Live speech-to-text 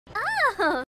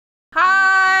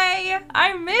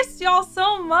I missed y'all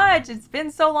so much. It's been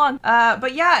so long.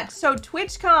 But yeah, so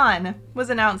TwitchCon was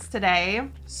announced today.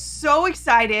 So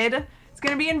excited. It's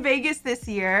gonna be in Vegas this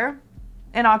year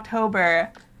in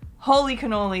October. Holy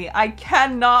cannoli. I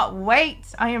cannot wait.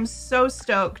 I am so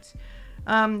stoked.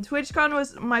 TwitchCon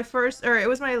was my first, or it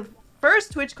was my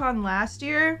first TwitchCon last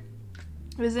year.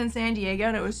 It was in San Diego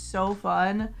and it was so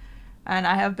fun. And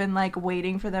I have been like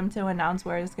waiting for them to announce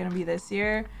where it's gonna be this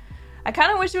year. I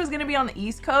kind of wish it was gonna be on the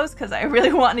East Coast because I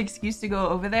really want an excuse to go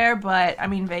over there. But I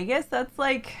mean, Vegas,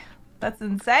 that's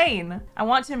insane. I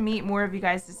want to meet more of you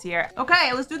guys this year.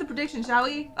 Okay, let's do the prediction, shall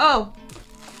we? Oh,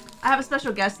 I have a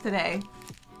special guest today.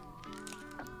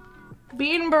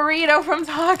 Bean burrito from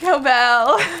Taco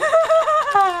Bell.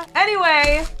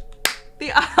 Anyway,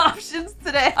 the options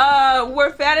today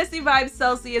were Fantasy Vibes,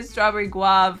 Celsius, Strawberry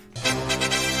Guava.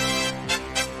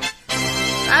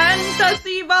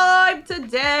 Fantasy Vibe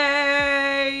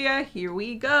today. Here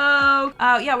we go.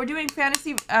 Yeah, we're doing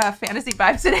Fantasy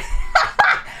Vibe today.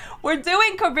 We're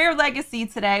doing Career Legacy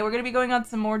today. We're gonna be going on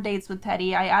some more dates with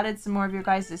Teddy. I added some more of your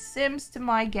guys' Sims to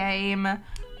my game.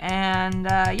 And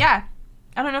yeah,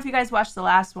 I don't know if you guys watched the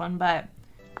last one, but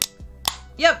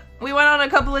yep, we went on a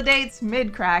couple of dates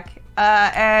mid-crack.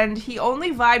 And he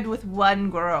only vibed with one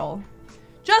girl.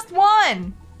 Just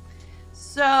one!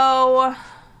 So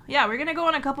yeah, we're gonna go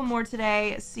on a couple more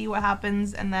today, see what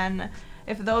happens, and then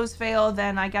if those fail,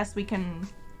 then I guess we can,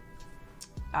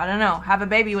 I don't know, have a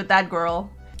baby with that girl.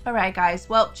 Alright guys,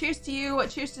 well, cheers to you,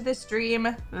 cheers to this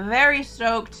stream. Very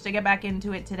stoked to get back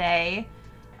into it today.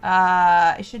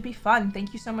 It should be fun.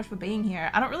 Thank you so much for being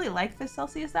here. I don't really like this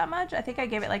Celsius that much. I think I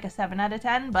gave it like a 7 out of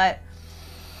 10, but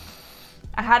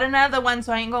I had another one,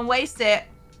 so I ain't gonna waste it,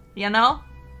 you know?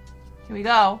 Here we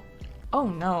go. Oh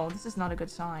no, this is not a good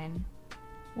sign.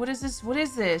 What is this? What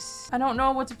is this? I don't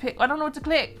know what to pick. I don't know what to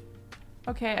click.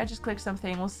 Okay, I just clicked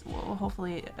something. We'll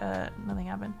hopefully nothing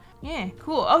happened. Yeah,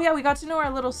 cool. Oh yeah, we got to know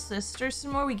our little sister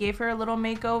some more. We gave her a little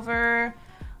makeover.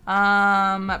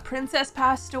 Princess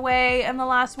passed away in the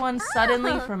last one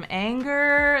suddenly from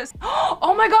anger.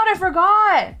 Oh my god, I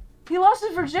forgot! He lost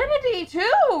his virginity too!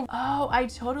 Oh, I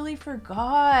totally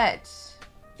forgot.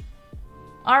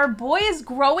 Our boy is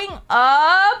growing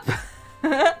up!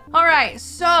 Alright,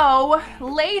 so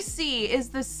Lacey is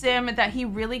the sim that he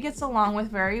really gets along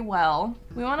with very well.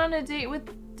 We went on a date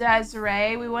with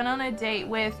Desiree. We went on a date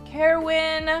with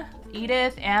Kerwin,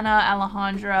 Edith, Anna,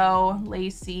 Alejandro,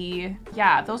 Lacey.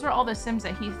 Yeah, those were all the sims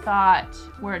that he thought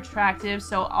were attractive.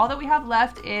 So all that we have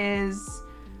left is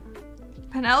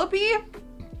Penelope,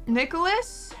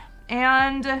 Nicholas,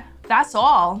 and that's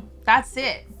all. That's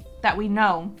it that we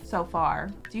know so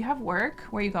far. Do you have work?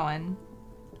 Where are you going?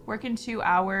 Work in 2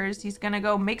 hours. He's gonna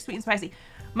go make sweet and spicy.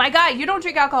 My guy, you don't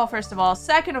drink alcohol, first of all.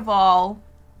 Second of all,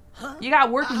 you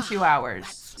got work in 2 hours.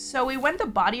 So we went the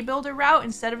bodybuilder route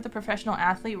instead of the professional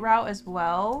athlete route as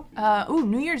well. Ooh,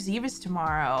 New Year's Eve is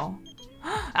tomorrow.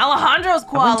 Alejandro's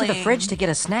calling. I went to the fridge to get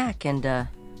a snack and,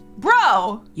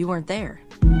 Bro! You weren't there.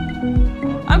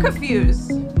 I'm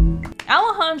confused.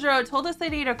 Alejandro told us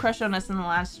that he had a crush on us in the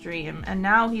last stream, and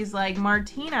now he's like,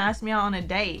 Martina asked me out on a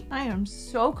date. I am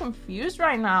so confused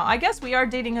right now. I guess we are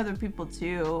dating other people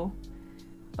too,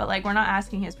 but like we're not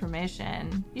asking his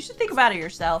permission. You should think about it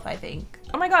yourself, I think.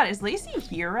 Oh my god, is Lacey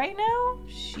here right now?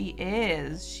 She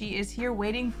is. She is here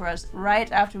waiting for us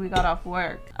right after we got off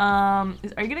work. Are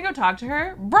you gonna go talk to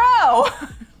her? Bro!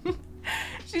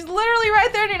 She's literally right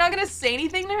there and you're not gonna say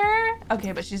anything to her?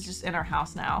 Okay, but she's just in her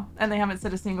house now and they haven't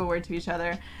said a single word to each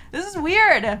other. This is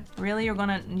weird. Really, you're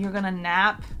gonna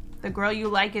nap? The girl you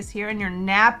like is here and you're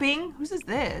napping? Whose is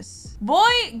this? Boy,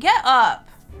 get up.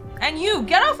 And you,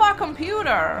 get off our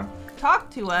computer. Talk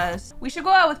to us. We should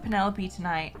go out with Penelope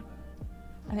tonight.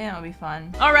 I think that would be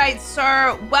fun. All right,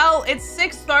 sir. Well, it's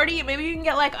 6:30. Maybe you can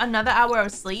get like another hour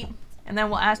of sleep and then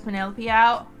we'll ask Penelope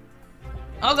out.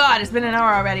 Oh god, it's been an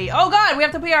hour already. Oh god, we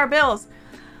have to pay our bills.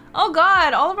 Oh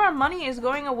god, all of our money is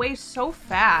going away so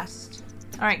fast.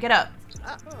 All right, get up.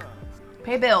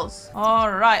 Pay bills.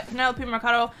 All right, Penelope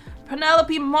Mercado.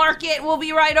 Penelope Market will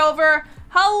be right over.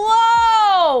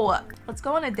 Hello! Let's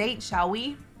go on a date, shall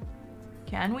we?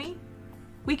 Can we?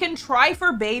 We can try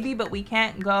for baby, but we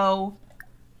can't go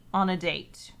on a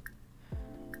date.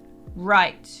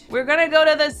 Right. We're gonna go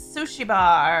to the sushi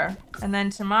bar. And then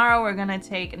tomorrow we're gonna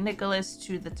take Nicholas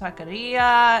to the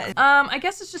taqueria. I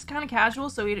guess it's just kind of casual,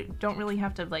 so we don't really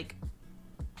have to like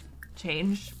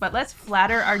change. But let's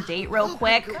flatter our date real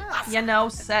quick. You know,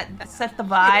 set the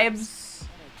vibes.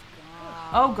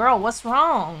 Oh girl, what's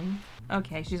wrong?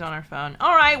 Okay, she's on her phone.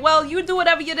 All right, well, you do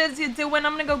whatever it is you're doing.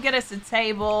 I'm gonna go get us a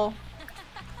table.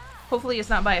 Hopefully it's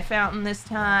not by a fountain this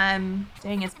time.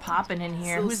 Dang, it's popping in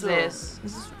here. Who's this?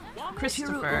 This is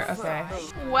Christopher. Okay.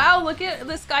 Wow, look at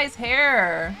this guy's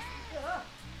hair.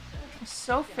 It's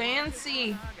so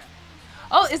fancy.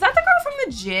 Oh, is that the girl from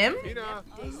the gym?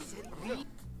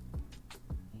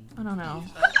 I don't know.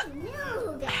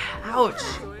 Ouch.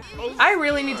 I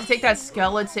really need to take that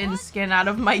skeleton skin out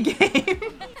of my game.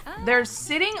 They're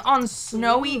sitting on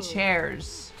snowy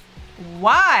chairs.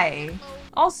 Why?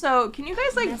 Also, can you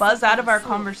guys like buzz out of our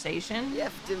conversation?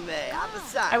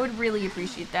 I would really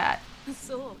appreciate that.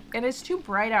 And it's too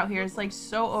bright out here. It's like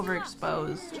so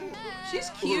overexposed. She's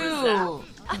cute.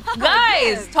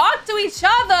 Guys, talk to each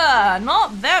other,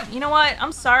 not them. You know what?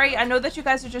 I'm sorry. I know that you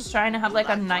guys are just trying to have like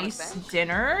a nice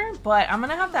dinner, but I'm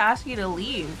gonna have to ask you to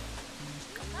leave.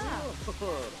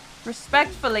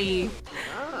 Respectfully.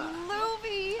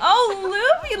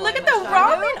 Oh, Luby, look at the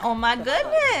ramen. Oh my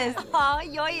goodness.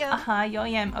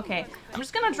 Yoyam. Okay, I'm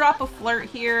just gonna drop a flirt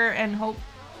here and hope.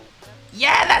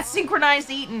 Yeah, that's synchronized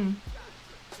eating.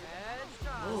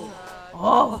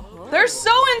 Oh, they're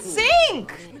so in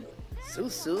sync.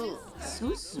 Susu.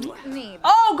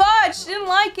 Oh God, she didn't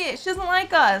like it. She doesn't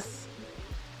like us.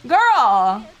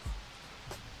 Girl.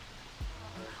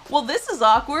 Well, this is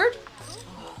awkward.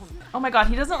 Oh my God,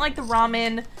 he doesn't like the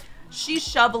ramen. She's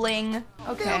shoveling.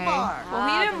 Okay. Well,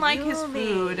 he didn't like his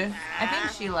food. I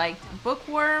think she liked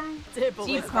bookworm.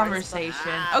 Deep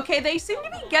conversation. Okay, they seem to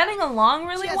be getting along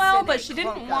really well, but she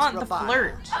didn't want the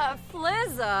flirt.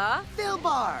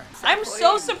 I'm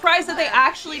so surprised that they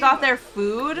actually got their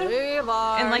food in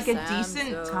like a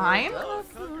decent time.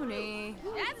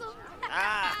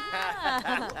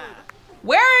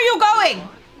 Where are you going?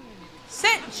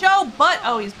 Sit, show, butt.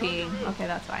 Oh, he's peeing. Okay,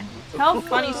 that's fine. Tell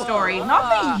funny story.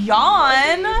 Not the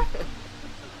yawn.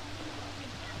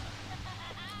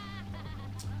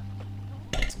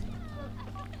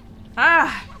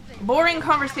 Ah, boring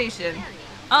conversation. We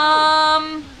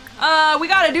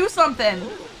gotta do something.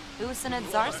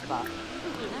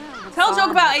 Tell a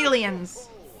joke about aliens.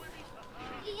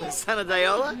 Let's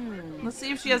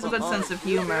see if she has a good sense of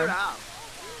humor.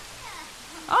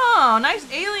 Oh, nice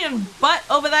alien butt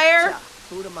over there.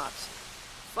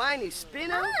 I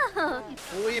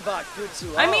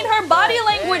mean, her body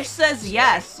language says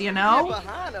yes, you know?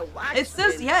 It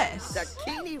says yes.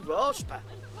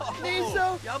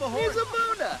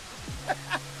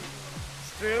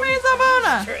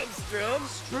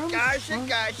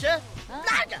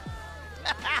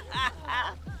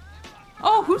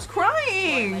 Oh, who's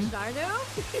crying?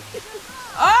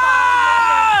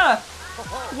 Ah!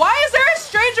 Why is there a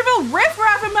strange of a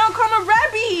riffraff in Mount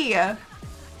Kamarebi?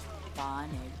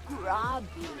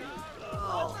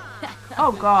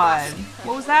 Oh God,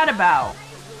 what was that about?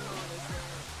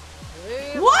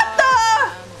 What the?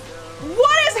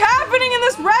 What is happening in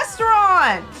this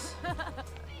restaurant?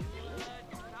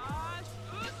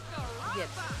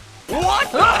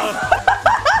 What?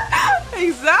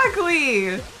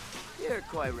 Exactly. You're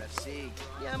quite refsig.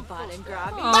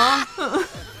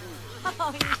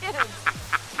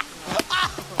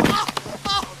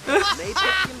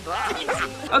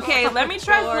 Okay, let me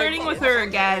try flirting with her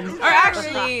again. Or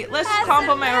actually, let's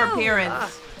compliment her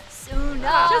appearance.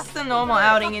 Just a normal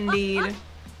outing indeed.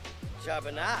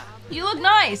 You look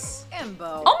nice.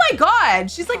 Oh my God,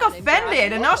 she's like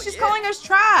offended and now she's calling us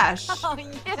trash.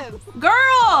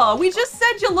 Girl, we just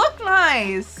said you look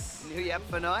nice.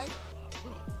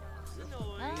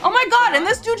 Oh my God, and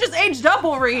this dude just aged up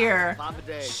over here.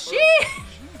 She.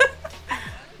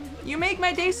 You make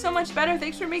my day so much better.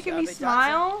 Thanks for making me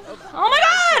smile. Oh my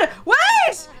God!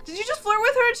 Wait! Did you just flirt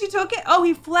with her and she took it? Oh,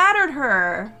 he flattered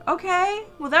her. Okay,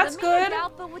 well that's good.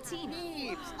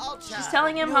 She's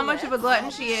telling him how much of a glutton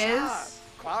she is.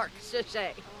 Knock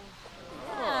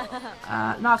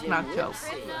knock joke.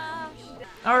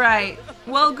 All right.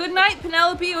 Well, good night,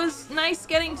 Penelope. It was nice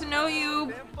getting to know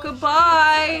you.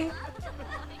 Goodbye.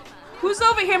 Who's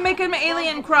over here making my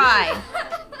alien cry?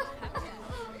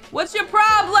 What's your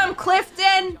problem,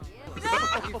 Clifton?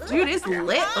 Dude, it's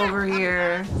lit over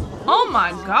here. Oh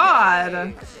my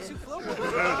God.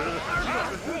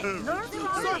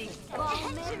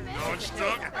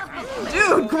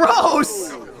 Dude,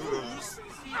 gross.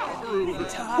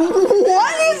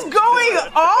 What is going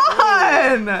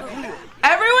on?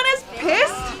 Everyone is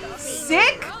pissed,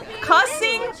 sick,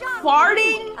 cussing,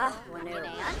 farting.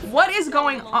 What is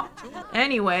going on?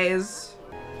 Anyways,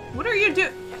 what are you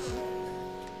doing?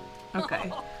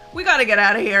 Okay, we gotta get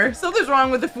out of here. Something's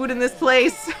wrong with the food in this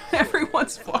place.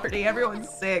 Everyone's farting, everyone's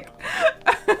sick.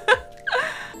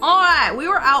 All right, we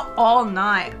were out all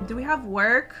night. Do we have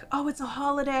work? Oh, it's a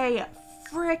holiday.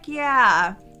 Frick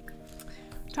yeah.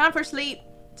 Time for sleep.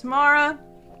 Tomorrow,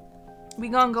 We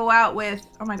gonna go out with,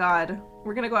 oh my god,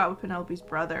 we're gonna go out with Penelope's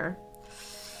brother.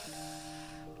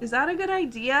 Is that a good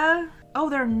idea? Oh,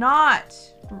 they're not.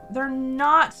 They're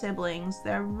not siblings.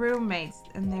 They're roommates,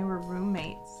 and they were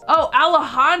roommates. Oh,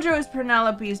 Alejandro is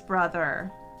Penelope's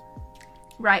brother.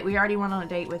 Right, we already went on a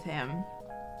date with him.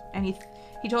 And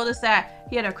he told us that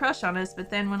he had a crush on us, but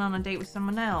then went on a date with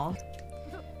someone else.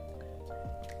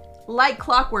 Like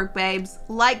clockwork, babes.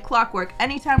 Like clockwork.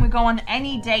 Anytime we go on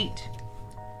any date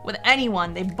with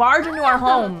anyone, they barge into our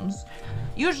homes.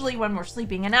 Usually when we're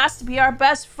sleeping and ask to be our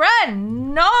best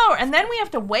friend. No! And then we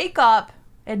have to wake up,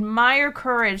 admire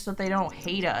courage so they don't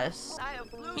hate us.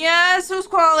 Yes, who's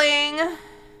calling?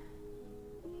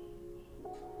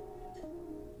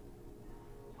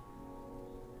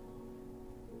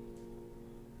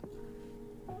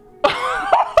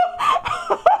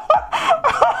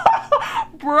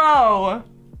 Bro.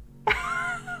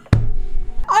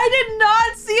 I did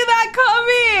not see that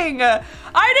coming.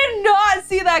 I did not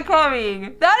see that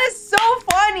coming. That is so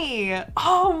funny.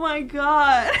 Oh my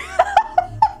god.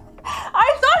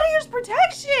 I thought he used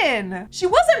protection. She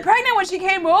wasn't pregnant when she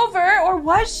came over, or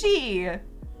was she?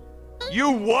 You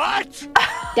what?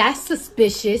 That's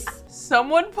suspicious.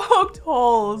 Someone poked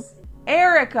holes.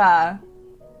 Erica.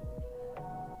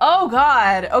 Oh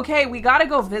god. Okay, we gotta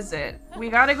go visit. We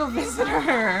gotta go visit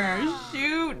her.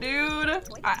 Shoot, dude.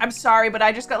 I'm sorry, but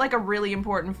I just got like a really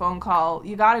important phone call.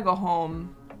 You gotta go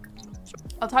home.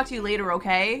 I'll talk to you later,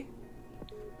 okay?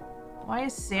 Why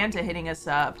is Santa hitting us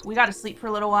up? We gotta sleep for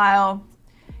a little while.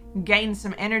 Gain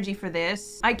some energy for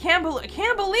this. I can't believe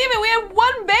it. We have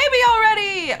one baby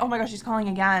already. Oh my gosh, she's calling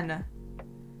again.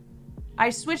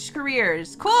 I switched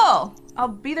careers. Cool. I'll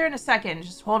be there in a second.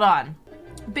 Just hold on.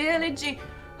 Billie Jean.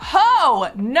 Ho!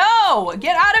 No!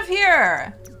 Get out of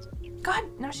here! God,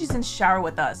 now she's in shower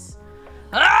with us.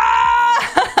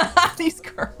 Ah! These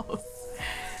girls.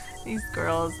 These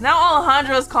girls. Now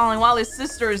Alejandro's calling while his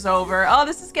sister is over. Oh,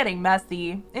 this is getting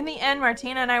messy. In the end,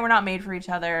 Martina and I were not made for each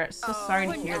other. So sorry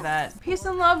to hear that. Peace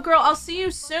and love, girl. I'll see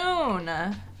you soon.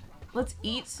 Let's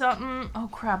eat something. Oh,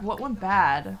 crap. What went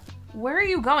bad? Where are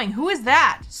you going? Who is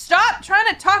that? Stop trying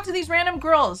to talk to these random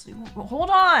girls. Hold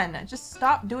on. Just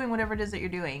stop doing whatever it is that you're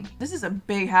doing. This is a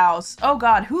big house. Oh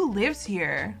god, who lives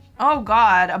here? Oh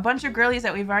god, a bunch of girlies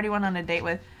that we've already went on a date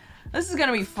with. This is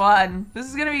gonna be fun. This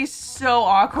is gonna be so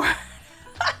awkward.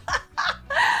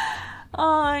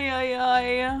 Ay, ay,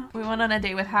 ay. We went on a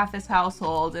date with half this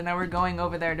household and now we're going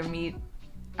over there to meet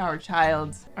our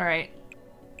child. All right.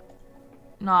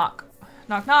 Knock.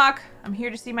 Knock, knock. I'm here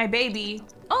to see my baby.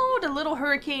 Oh, the little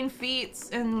hurricane feet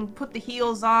and put the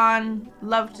heels on.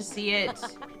 Love to see it.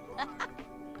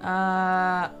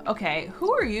 Okay,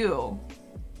 who are you?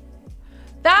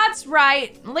 That's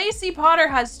right. Lacey Potter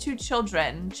has 2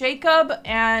 children, Jacob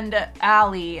and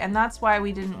Allie, and that's why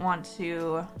we didn't want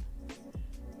to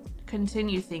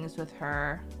continue things with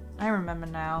her. I remember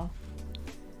now.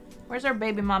 Where's our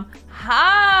baby mom?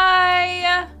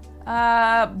 Hi!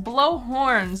 Blow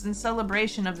horns in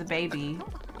celebration of the baby.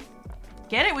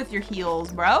 Get it with your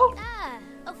heels, bro.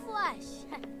 A flush.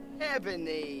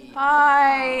 Ebony.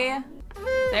 Hi.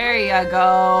 There you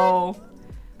go.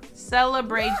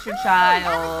 Celebrate your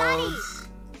child.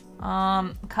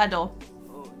 Cuddle.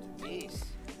 Oh, Denise.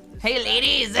 Hey,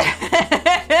 ladies.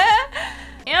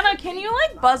 Anna, can you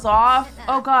like buzz off?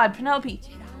 Oh God, Penelope.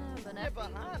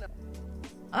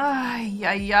 Ay,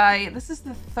 ay, ay. This is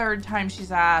the 3rd time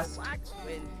she's asked.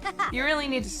 You really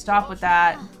need to stop with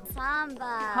that.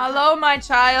 Hello, my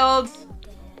child.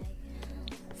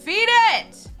 Feed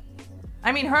it!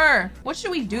 I mean her. What should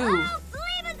we do?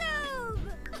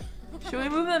 Should we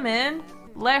move them in?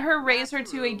 Let her raise her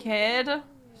to a kid?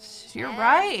 You're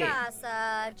right.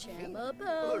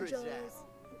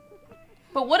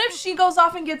 But what if she goes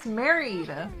off and gets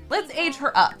married? Let's age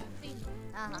her up.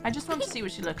 I just want to see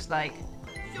what she looks like.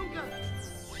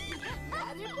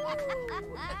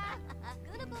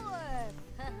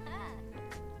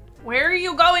 Where are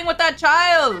you going with that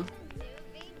child?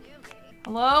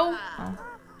 Hello?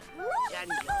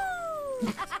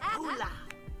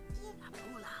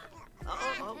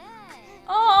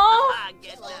 Oh.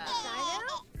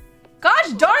 Gosh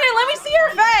darn it, let me see her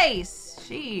face.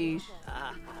 Sheesh.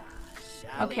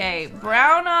 Okay,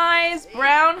 brown eyes,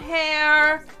 brown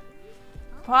hair.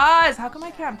 Pause. How come I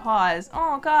can't pause?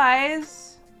 Oh,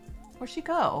 guys. Where'd she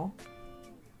go?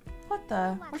 What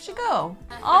the? Where'd she go?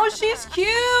 Oh, she's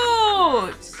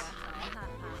cute.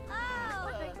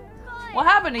 What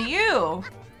happened to you?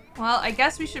 Well, I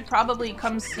guess we should probably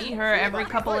come see her every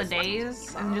couple of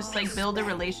days and just like build a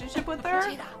relationship with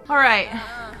her. All right,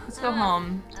 let's go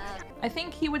home. I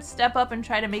think he would step up and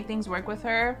try to make things work with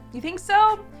her. You think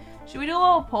so? Should we do a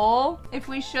little poll? If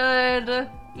we should,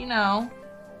 you know,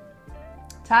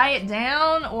 tie it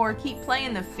down or keep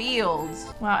playing the fields?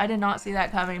 Wow, I did not see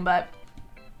that coming, but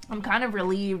I'm kind of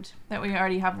relieved that we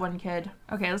already have one kid.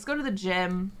 Okay, let's go to the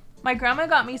gym. My grandma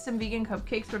got me some vegan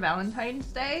cupcakes for Valentine's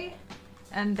Day,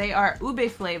 and they are ube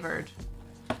flavored.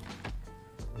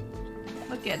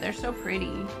 Look at, they're so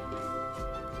pretty.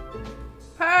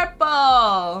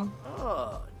 Purple!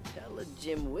 Oh, tell a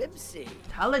Jim Whimsy.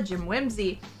 Tell a Jim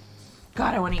Whimsy.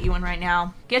 God, I want to eat one right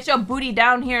now. Get your booty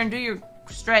down here and do your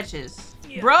stretches.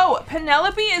 Yeah. Bro,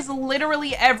 Penelope is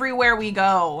literally everywhere we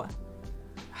go.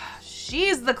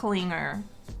 She's the clinger.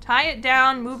 Tie it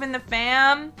down, move in the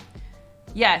fam.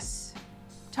 Yes.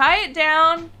 Tie it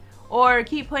down or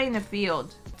keep playing the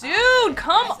field. Dude,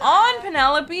 come on,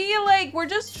 Penelope. Like, we're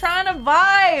just trying to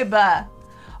vibe.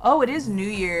 Oh, it is New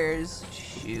Year's.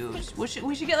 Shoot.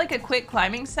 We should get like a quick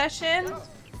climbing session.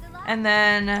 And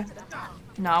then...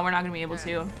 No, we're not gonna be able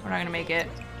to. We're not gonna make it.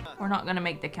 We're not gonna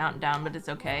make the countdown, but it's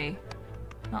okay.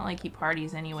 Not like he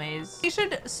parties anyways. He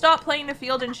should stop playing the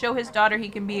field and show his daughter he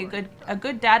can be a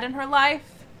good dad in her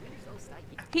life.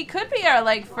 He could be our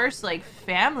like first like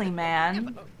family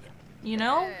man. You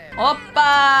know?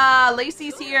 Oppa!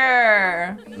 Lacey's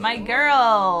here! My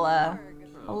girl!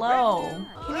 Hello.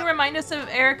 Can you remind us of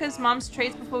Erica's mom's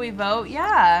traits before we vote?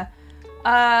 Yeah.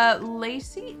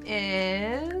 Lacey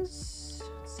is...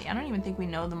 Let's see, I don't even think we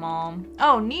know them all.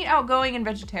 Oh, neat, outgoing, and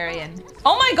vegetarian.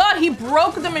 Oh my god, he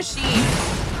broke the machine!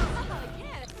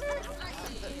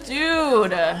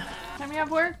 Dude! Time we have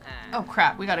work? Oh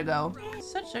crap, we gotta go.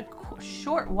 Such a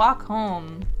short walk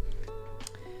home.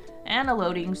 And a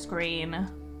loading screen.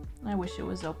 I wish it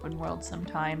was open world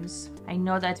sometimes. I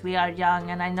know that we are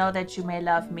young and I know that you may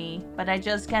love me, but I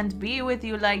just can't be with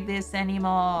you like this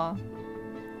anymore.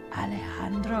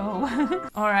 Alejandro.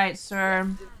 Alright, sir.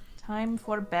 Time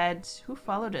for bed. Who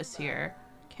followed us here?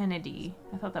 Kennedy.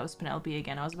 I thought that was Penelope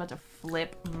again. I was about to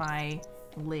flip my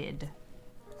lid.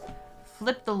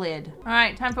 Flip the lid.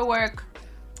 Alright, time for work.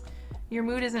 Your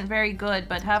mood isn't very good,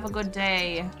 but have a good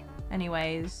day.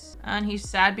 Anyways. And he's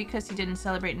sad because he didn't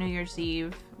celebrate New Year's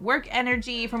Eve. Work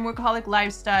energy from workaholic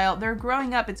lifestyle. They're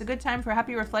growing up. It's a good time for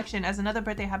happy reflection as another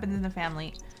birthday happens in the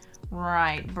family.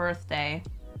 Right, birthday.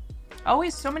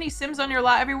 Always so many Sims on your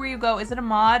lot everywhere you go. Is it a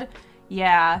mod?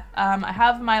 Yeah. I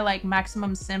have my like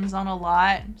maximum Sims on a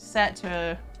lot set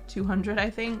to 200, I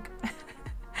think.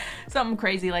 Something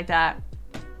crazy like that.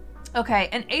 Okay,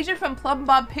 an agent from Plum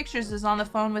Bob Pictures is on the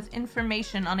phone with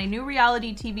information on a new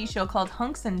reality TV show called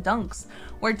Hunks and Dunks,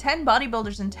 where 10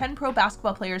 bodybuilders and 10 pro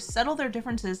basketball players settle their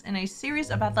differences in a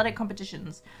series of athletic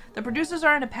competitions. The producers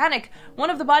are in a panic. One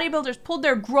of the bodybuilders pulled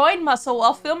their groin muscle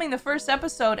while filming the first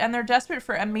episode, and they're desperate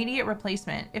for immediate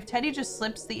replacement. If Teddy just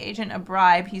slips the agent a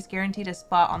bribe, he's guaranteed a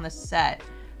spot on the set.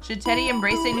 Should Teddy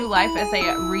embrace a new life as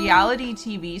a reality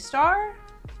TV star?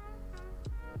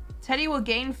 Teddy will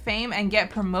gain fame and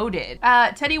get promoted.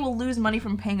 Teddy will lose money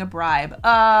from paying a bribe.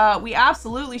 We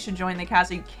absolutely should join the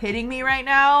cast. Are you kidding me right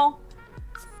now?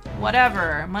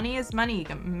 Whatever. Money is money. You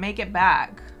can make it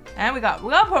back. And we got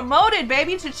promoted,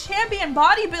 baby, to champion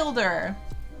bodybuilder.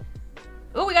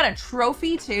 Ooh, we got a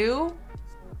trophy too.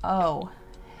 Oh,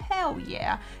 hell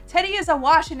yeah. Teddy is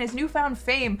awash in his newfound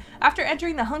fame. After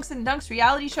entering the Hunks and Dunks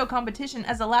reality show competition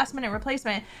as a last-minute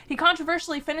replacement, he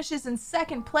controversially finishes in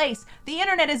second place. The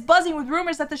internet is buzzing with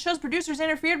rumors that the show's producers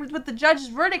interfered with the judge's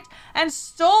verdict and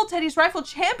stole Teddy's rightful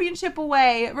championship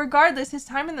away. Regardless, his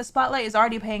time in the spotlight is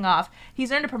already paying off.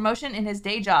 He's earned a promotion in his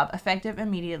day job, effective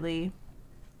immediately.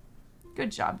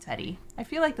 Good job, Teddy. I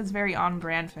feel like that's very on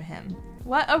brand for him.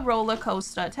 What a roller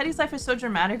coaster. Teddy's life is so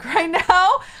dramatic right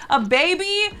now. A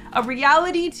baby, a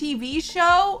reality TV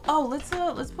show. Oh,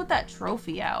 let's put that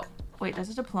trophy out. Wait, that's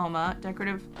a diploma,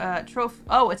 decorative trophy.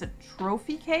 Oh, it's a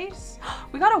trophy case?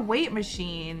 We got a weight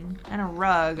machine and a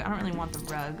rug. I don't really want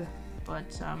the rug,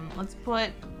 but let's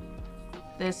put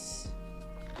this.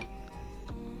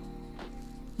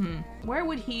 Where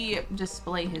would he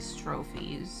display his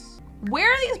trophies?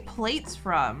 Where are these plates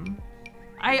from?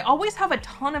 I always have a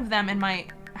ton of them in my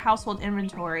household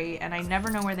inventory and I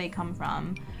never know where they come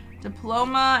from.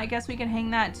 Diploma, I guess we can hang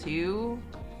that too.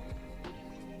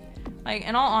 Like,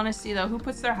 in all honesty though, who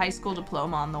puts their high school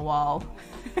diploma on the wall?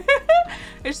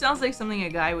 It sounds like something a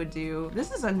guy would do.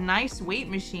 This is a nice weight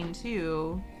machine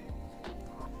too.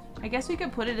 I guess we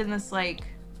could put it in this like,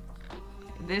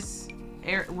 this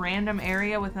random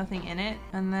area with nothing in it.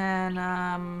 And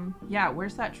then, yeah,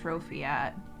 where's that trophy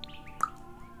at?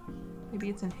 Maybe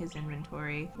it's in his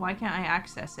inventory. Why can't I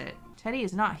access it? Teddy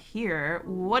is not here.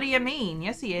 What do you mean?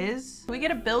 Yes, he is. Can we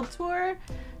get a build tour?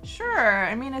 Sure.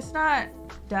 I mean, it's not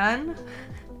done.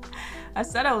 I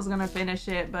said I was gonna finish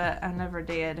it, but I never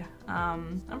did.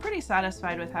 I'm pretty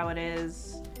satisfied with how it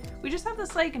is. We just have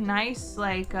this like nice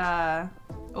like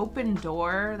open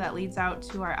door that leads out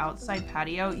to our outside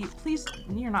patio. Please,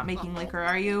 you're not making liquor,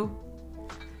 are you?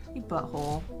 You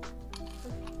butthole.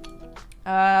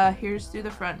 Here's through the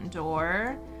front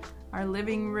door. Our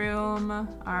living room,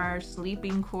 our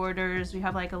sleeping quarters. We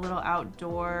have like a little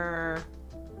outdoor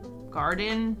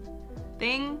garden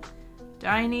thing.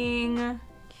 Dining,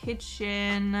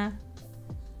 kitchen.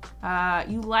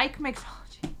 You like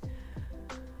mixology?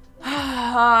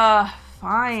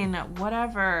 Fine,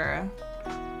 whatever.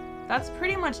 That's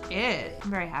pretty much it.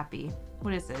 I'm very happy.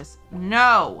 What is this?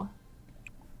 No.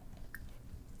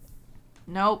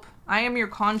 Nope. I am your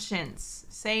conscience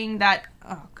saying that.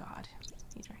 Oh God,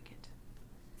 he drank it.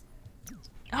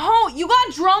 Oh, you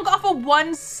got drunk off of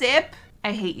one sip?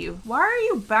 I hate you. Why are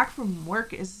you back from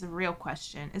work is the real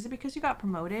question. Is it because you got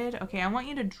promoted? Okay, I want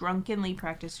you to drunkenly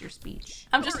practice your speech.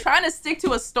 I'm just trying to stick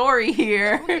to a story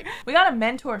here. We gotta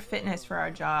mentor fitness for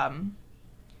our job.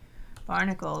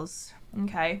 Barnacles.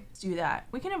 Okay, let's do that.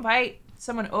 We can invite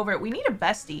someone over. We need a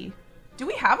bestie. Do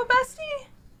we have a bestie?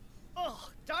 Oh,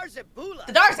 Darzabula.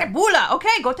 The Darzabula.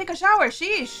 Okay, go take a shower.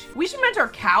 Sheesh. We should mentor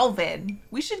Calvin.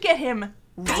 We should get him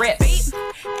ripped. Is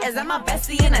that my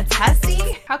bestie in a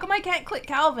tessie? How come I can't click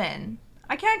Calvin?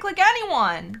 I can't click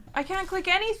anyone. I can't click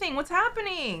anything. What's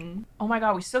happening? Oh my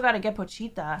God, we still gotta get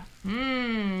Pochita.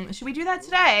 Should we do that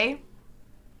today?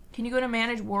 Can you go to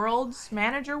manage worlds?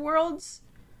 Manager worlds?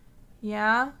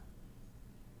 Yeah.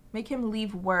 Make him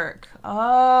leave work.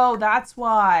 Oh, that's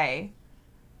why.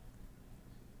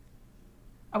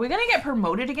 Are we gonna get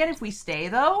promoted again if we stay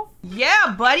though?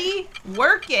 Yeah, buddy,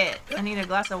 work it. I need a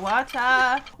glass of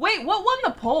water. Wait, what won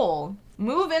the poll?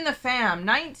 Move in the fam,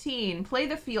 19. Play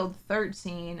the field,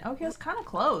 13. Okay, it's kind of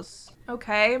close.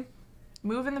 Okay,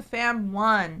 move in the fam,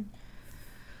 1.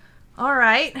 All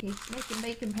right. Making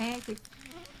bacon pancakes.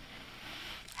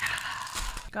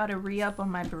 Gotta re-up on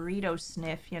my burrito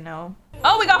sniff, you know.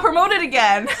 Oh, we got promoted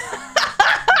again.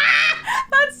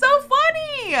 That's so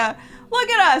funny. Look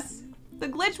at us. The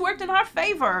glitch worked in our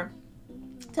favor.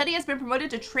 Teddy has been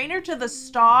promoted to trainer to the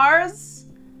stars.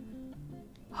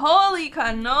 Holy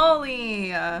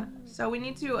cannoli. So we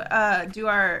need to do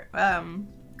our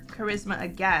charisma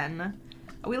again.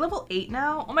 Are we level 8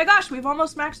 now? Oh my gosh, we've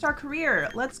almost maxed our career.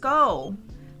 Let's go.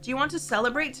 Do you want to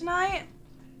celebrate tonight?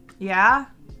 Yeah?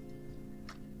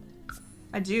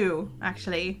 I do,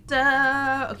 actually.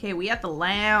 Duh. Okay, we at the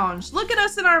lounge. Look at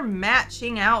us in our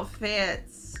matching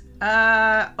outfits.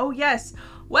 Oh yes.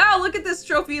 Wow, look at this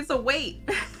trophy. It's a weight.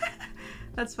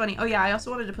 That's funny. Oh yeah, I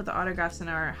also wanted to put the autographs in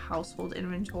our household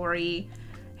inventory.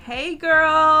 Hey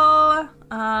girl.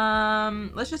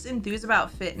 Let's just enthuse about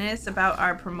fitness, about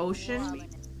our promotion.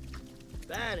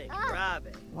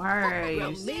 Why are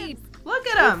you? Look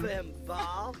at him.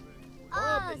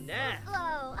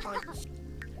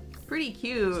 Pretty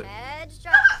cute.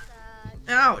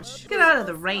 Ouch. Get out of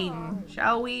the rain,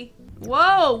 shall we?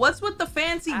 Whoa, what's with the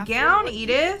fancy gown,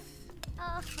 Edith?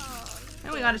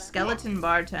 And we got a skeleton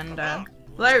bartender.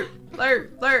 Flirt,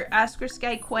 flirt, flirt. Ask her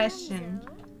sky question.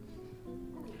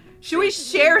 Should we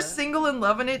share single and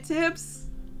loving it tips?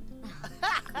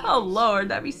 Oh lord,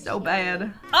 that'd be so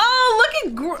bad. Oh,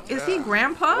 look at is he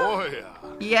grandpa? Oh yeah.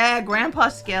 Yeah, Grandpa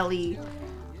Skelly.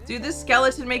 Dude, this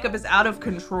skeleton makeup is out of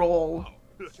control.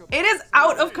 It is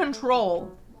out of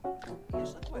control.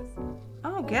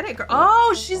 Oh, get it, girl.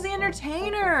 Oh, she's the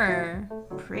entertainer.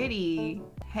 Pretty.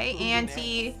 Hey,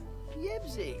 auntie.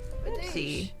 Yipsy.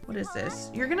 What is this?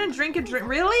 You're gonna drink a drink?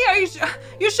 Really? Are you?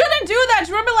 You shouldn't do that.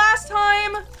 Do you remember last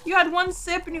time you had one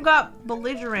sip and you got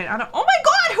belligerent? I don't. Oh my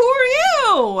God, who are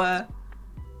you?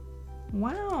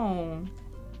 Wow.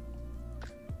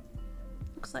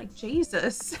 Looks like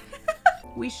Jesus.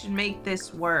 We should make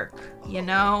this work. You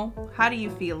know? How do you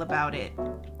feel about it?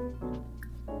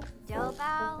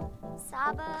 Dobao,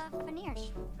 Saba,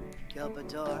 Fanirsh.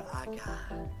 Gilbador Aga.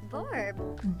 Borb.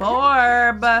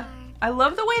 Borb. I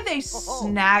love the way they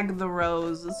snag the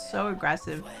rose. It's so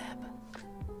aggressive.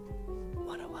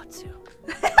 Wanawatsu.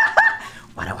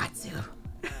 Wanawatsu.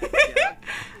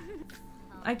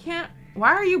 I can't. Why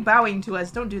are you bowing to us?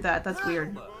 Don't do that. That's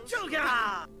weird.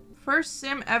 First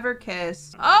sim ever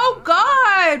kiss. Oh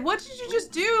God! What did you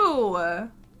just do?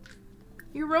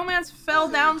 Your romance fell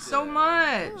down so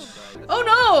much. Oh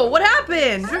no! What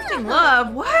happened? Drifting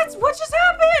love? What? What just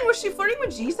happened? Was she flirting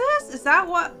with Jesus? Is that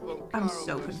what? I'm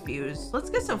so confused. Let's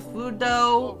get some food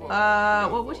though.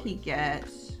 What would he get?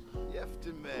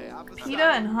 Pita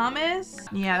and hummus?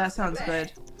 Yeah, that sounds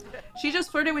good. She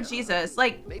just flirted with Jesus,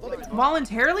 like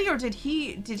voluntarily, or did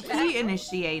he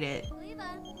initiate it?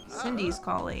 Cindy's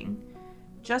calling.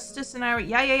 Justice and I.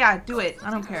 Yeah. Do it.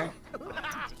 I don't care.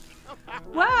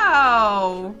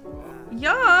 Wow.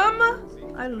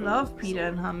 Yum. I love pita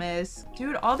and hummus.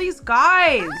 Dude, all these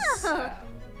guys.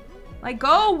 Like,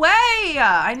 go away.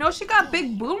 I know she got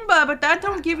big boomba, but that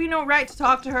don't give you no right to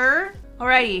talk to her.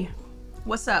 Alrighty.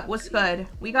 What's up? What's good?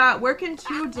 We got work in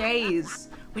 2 days.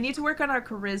 We need to work on our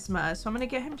charisma, so I'm gonna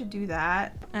get him to do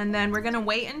that. And then we're gonna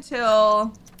wait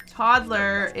until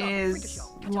toddler is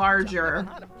larger.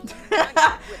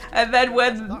 And then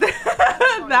when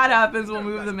that happens, we'll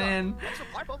move them in.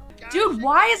 Dude,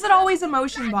 why is it always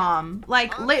emotion bomb?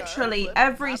 Like, literally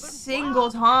every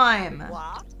single time.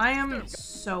 I am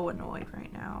so annoyed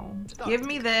right now. Give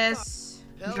me this.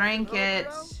 Drink it.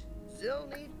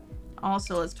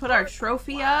 Also, let's put our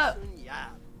trophy up.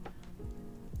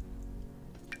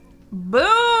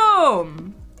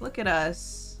 Boom! Look at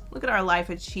us. Look at our life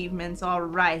achievements all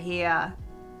right here.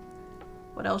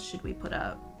 What else should we put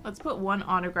up? Let's put one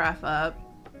autograph up.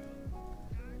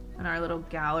 On our little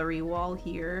gallery wall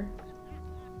here.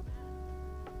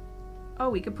 Oh,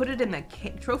 we could put it in the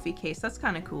trophy case. That's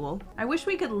kind of cool. I wish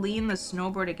we could lean the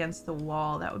snowboard against the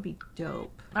wall. That would be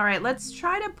dope. All right, let's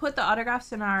try to put the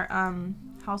autographs in our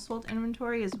household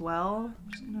inventory as well.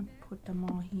 I'm just gonna put them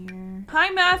all here.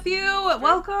 Hi, Matthew.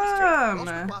 Welcome.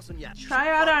 Try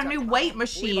out our new weight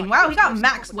machine. Wow, he got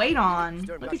max weight on.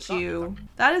 Look at you.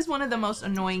 That is one of the most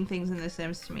annoying things in The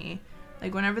Sims to me.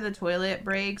 Like, whenever the toilet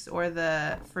breaks or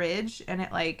the fridge and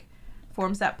it, like,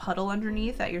 forms that puddle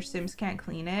underneath that your Sims can't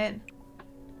clean it.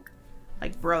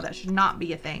 Like, bro, that should not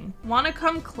be a thing. Wanna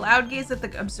come cloud gaze at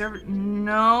the observer?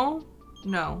 No.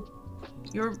 No.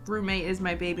 Your roommate is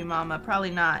my baby mama. Probably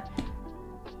not.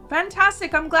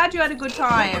 Fantastic. I'm glad you had a good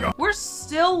time. We're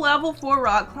still level 4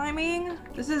 rock climbing.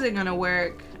 This isn't gonna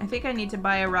work. I think I need to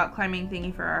buy a rock climbing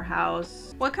thingy for our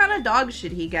house. What kind of dog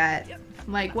should he get?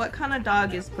 Like, what kind of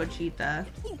dog is Pochita?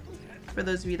 For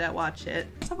those of you that watch it.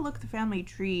 Let's have a look at the family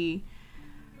tree.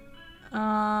 Do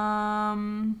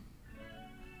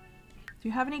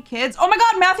you have any kids? Oh my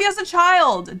god, Matthew has a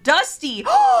child! Dusty!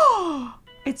 Oh!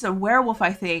 It's a werewolf,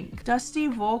 I think. Dusty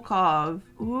Volkov.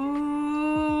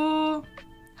 Ooh.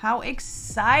 How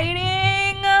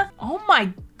exciting! Oh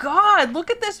my god,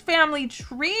 look at this family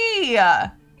tree!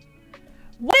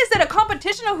 What is it, a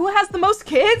competition of who has the most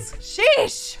kids?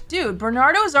 Sheesh! Dude,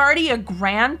 Bernardo's already a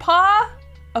grandpa?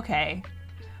 Okay,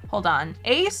 hold on.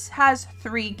 Ace has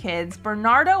 3 kids.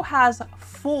 Bernardo has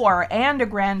 4 and a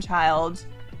grandchild.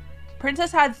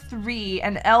 Princess had 3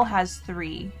 and Elle has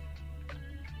 3.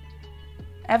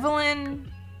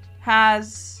 Evelyn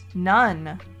has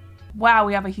none. Wow,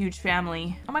 we have a huge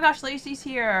family. Oh my gosh, Lacey's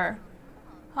here.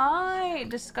 Hi,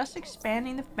 discuss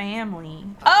expanding the family.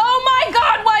 Oh my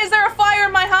god, why is there a fire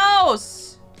in my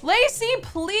house? Lacey,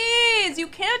 please, you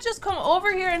can't just come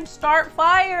over here and start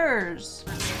fires.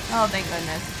 Oh, thank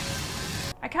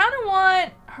goodness. I kind of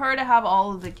want her to have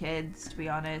all of the kids, to be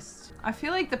honest. I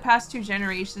feel like the past 2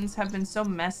 generations have been so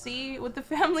messy with the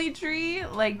family tree.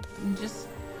 Like, just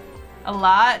a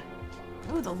lot.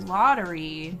 Ooh, the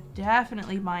lottery.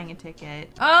 Definitely buying a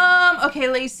ticket. Okay,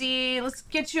 Lacey, let's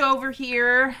get you over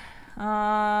here.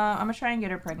 I'm gonna try and get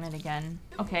her pregnant again.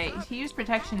 Okay, he used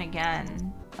protection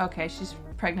again. Okay, she's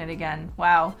pregnant again.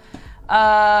 Wow.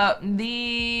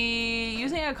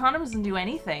 Using a condom doesn't do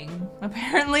anything,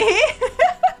 apparently.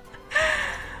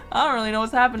 I don't really know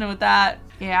what's happening with that.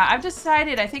 Yeah, I've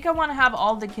decided I think I want to have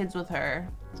all the kids with her.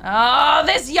 Oh,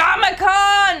 this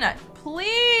Yamakon!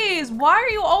 Please, why are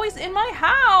you always in my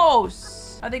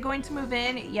house? Are they going to move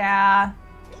in? Yeah.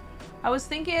 I was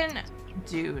thinking,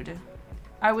 dude,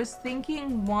 I was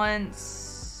thinking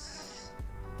once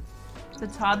the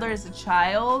toddler is a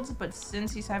child, but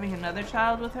since he's having another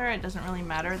child with her, it doesn't really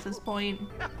matter at this point.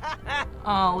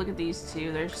 Oh, look at these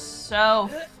two. They're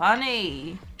so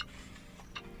funny.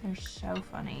 They're so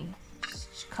funny.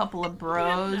 Just a couple of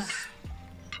bros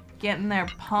getting their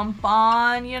pump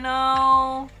on, you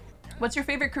know? What's your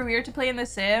favorite career to play in The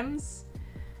Sims?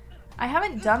 I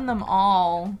haven't done them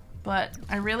all, but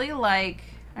I really like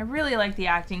the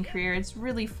acting career. It's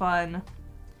really fun.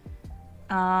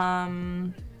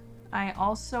 I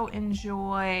also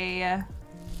enjoy,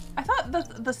 I thought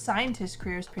the scientist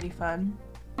career is pretty fun.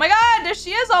 Oh my god, there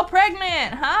she is, all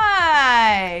pregnant.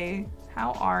 Hi.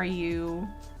 How are you?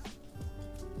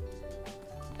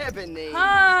 Ebony.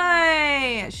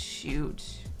 Hi. Shoot.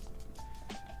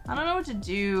 I don't know what to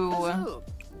do.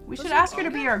 We should ask her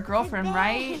to be our girlfriend,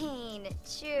 right?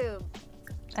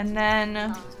 And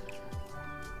then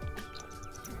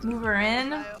move her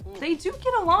in. They do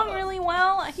get along really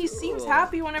well. He seems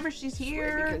happy whenever she's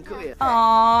here.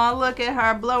 Aw, look at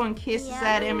her blowing kisses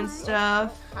at him and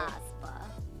stuff.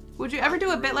 Would you ever do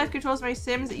a BitLife Controls My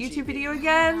Sims YouTube video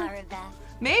again?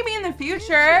 Maybe in the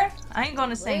future. I ain't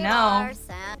gonna say no.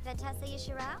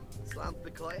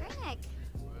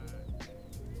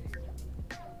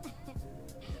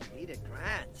 Need a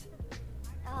grant.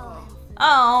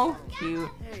 Oh, cute.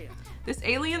 This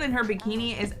alien in her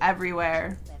bikini is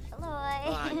everywhere.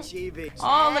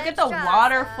 Oh, look at the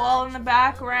waterfall in the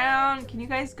background. Can you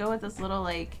guys go with this little,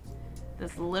 like,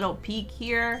 this little peak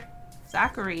here?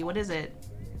 Zachary, what is it?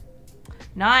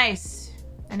 Nice.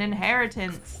 An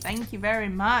inheritance. Thank you very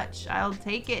much. I'll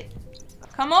take it.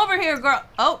 Come over here, girl.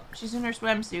 Oh, she's in her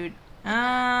swimsuit.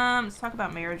 Let's talk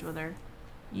about marriage with her.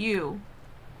 You.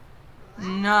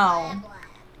 No.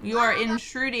 You are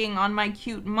intruding on my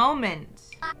cute moment.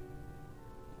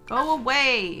 Go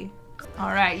away.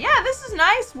 Alright, yeah, this is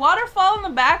nice. Waterfall in the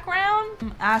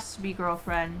background. Ask to be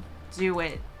girlfriend. Do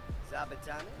it.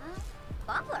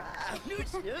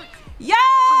 Yeah!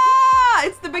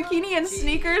 It's the bikini and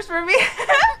sneakers for me.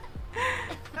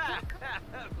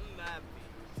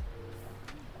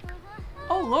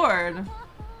 Oh Lord.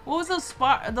 What was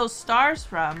those stars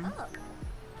from?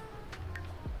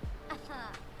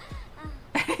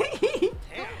 Did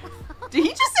he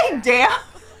just say damn?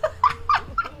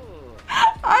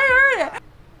 I heard it.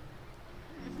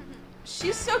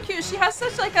 She's so cute. She has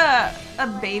such like a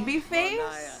baby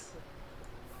face.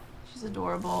 She's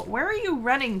adorable. Where are you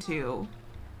running to?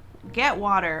 Get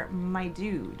water, my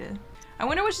dude. I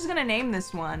wonder what she's gonna name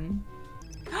this one.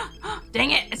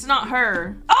 Dang it, it's not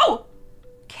her. Oh!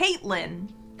 Caitlin.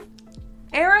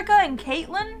 Erica and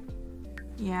Caitlin?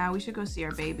 Yeah, we should go see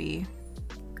our baby.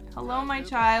 Hello, my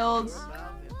child.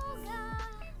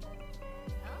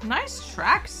 Nice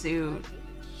tracksuit.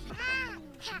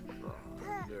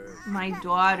 My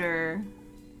daughter.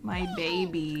 My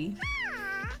baby.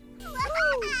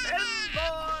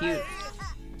 Cute.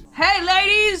 Hey,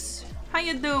 ladies! How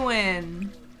you doing?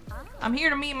 I'm here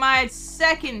to meet my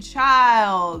second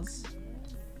child.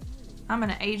 I'm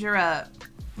gonna age her up.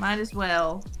 Might as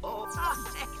well.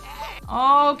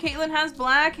 Oh, Caitlin has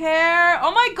black hair.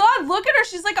 Oh my god, look at her.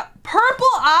 She's like purple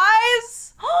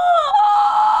eyes.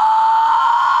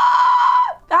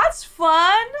 That's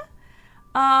fun.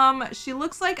 She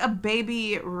looks like a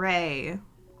baby Ray.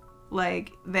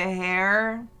 Like the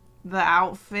hair, the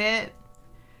outfit.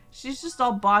 She's just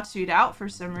all botched out for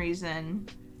some reason.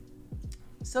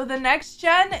 So the next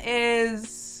gen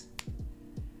is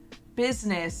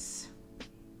business.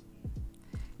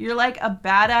 You're like a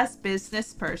badass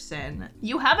business person.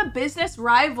 You have a business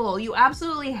rival. You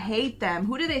absolutely hate them.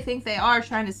 Who do they think they are,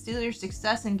 trying to steal your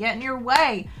success and get in your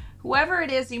way? Whoever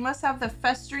it is, you must have the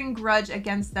festering grudge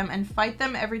against them and fight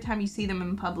them every time you see them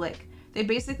in public. They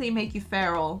basically make you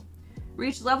feral.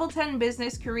 Reach level 10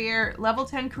 business career, level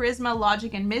 10 charisma,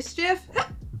 logic, and mischief.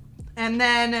 And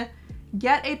then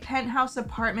get a penthouse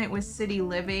apartment with city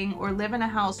living, or live in a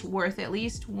house worth at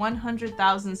least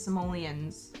 100,000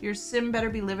 simoleons. Your sim better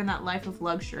be living that life of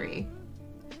luxury.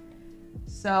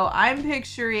 So I'm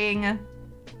picturing,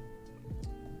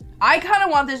 I kind of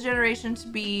want this generation to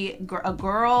be a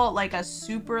girl, like a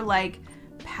super like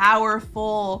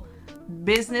powerful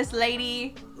business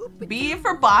lady. B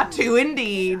for Batu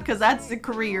indeed, because that's the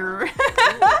career.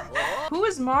 Who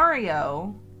is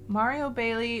Mario? Mario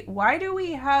Bailey. Why do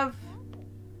we have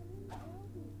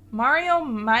Mario,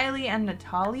 Miley, and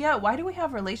Natalia? Why do we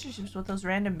have relationships with those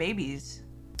random babies?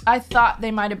 I thought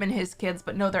they might have been his kids,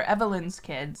 but no, they're Evelyn's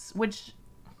kids, which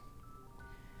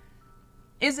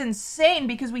is insane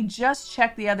because we just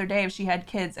checked the other day if she had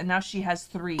kids and now she has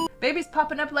 3. Babies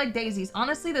popping up like daisies.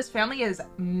 Honestly, this family is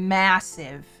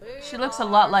massive. She looks a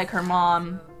lot like her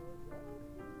mom.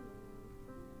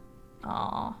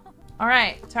 Aw. All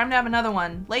right, time to have another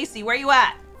one. Lacey, where you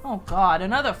at? Oh God,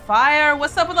 another fire?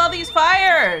 What's up with all these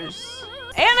fires?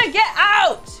 Anna, get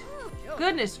out!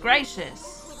 Goodness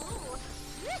gracious.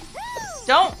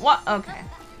 Don't what? Okay.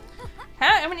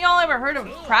 Haven't y'all ever heard of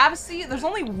privacy? There's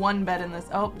only one bed in this.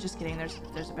 Oh, just kidding. There's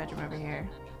a bedroom over here.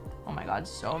 Oh my God,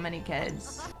 so many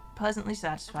kids. Pleasantly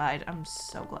satisfied. I'm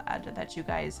so glad that you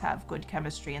guys have good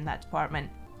chemistry in that department.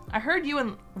 I heard you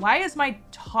and why is my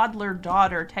toddler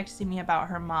daughter texting me about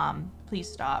her mom? Please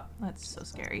stop. That's so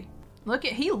scary. Look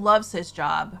at, he loves his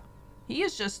job. He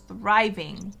is just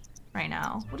thriving right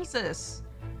now. What is this?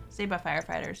 Saved by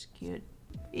firefighters. Cute.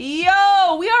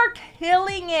 Yo, we are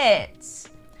killing it.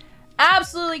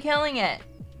 Absolutely killing it.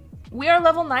 We are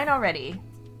level 9 already.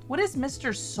 What is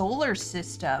Mr. Solar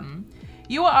System?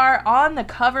 You are on the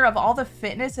cover of all the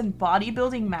fitness and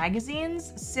bodybuilding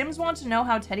magazines. Sims want to know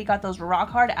how Teddy got those rock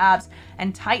hard abs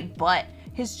and tight butt.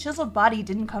 His chiseled body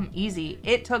didn't come easy.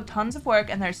 It took tons of work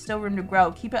and there's still room to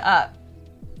grow. Keep it up.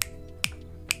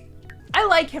 I I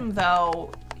like him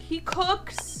though. He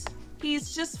cooks.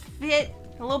 He's just fit,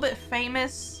 a little bit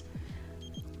famous.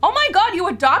 Oh my God, you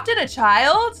adopted a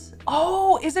child?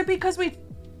 Oh, is it because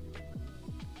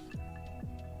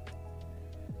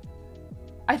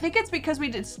I think it's because we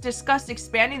discussed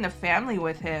expanding the family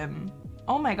with him.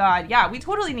 Oh my God, yeah, we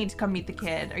totally need to come meet the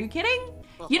kid. Are you kidding?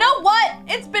 You know what?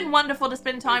 It's been wonderful to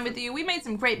spend time with you. We made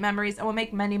some great memories and we'll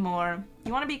make many more.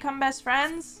 You want to become best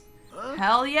friends?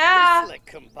 Hell yeah.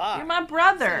 You're my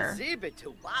brother.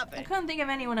 I couldn't think of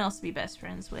anyone else to be best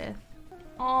friends with.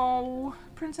 Oh,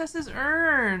 Princess's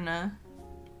urn.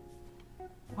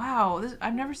 Wow,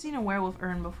 I've never seen a werewolf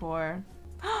urn before.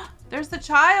 There's the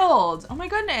child. Oh my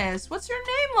goodness. What's your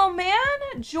name, little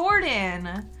man?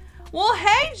 Jordan. Well,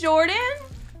 hey, Jordan.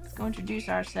 Let's go introduce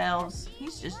ourselves.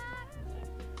 He's just...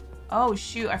 Oh,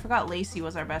 shoot. I forgot Lacey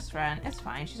was our best friend. It's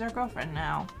fine. She's our girlfriend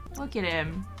now. Look at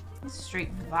him. He's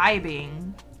straight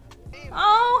vibing.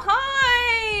 Oh,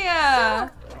 hi.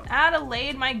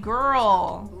 Adelaide, my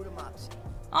girl.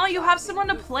 Oh, you have someone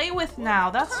to play with now.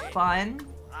 That's fun.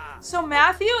 So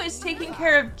Matthew is taking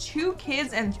care of 2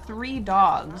 kids and 3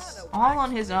 dogs, all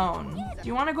on his own. Do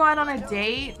you want to go out on a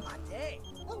date?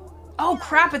 Oh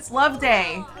crap, it's Love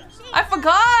Day. I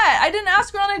forgot. I didn't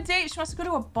ask her on a date. She wants to go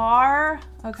to a bar.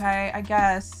 Okay, I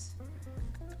guess.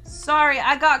 Sorry,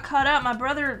 I got caught up. My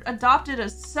brother adopted a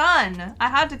son. I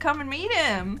had to come and meet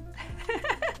him.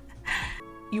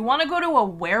 You want to go to a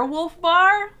werewolf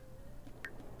bar?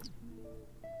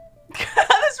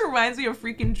 This reminds me of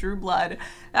freaking True Blood.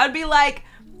 That would be like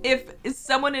if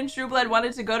someone in True Blood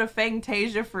wanted to go to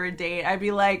Fangtasia for a date. I'd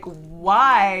be like,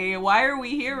 why? Why are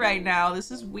we here right now?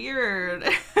 This is weird.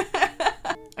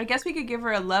 I guess we could give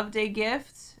her a Love Day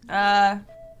gift.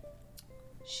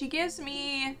 She gives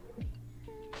me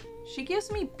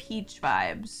peach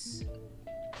vibes.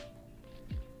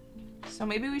 So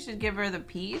maybe we should give her the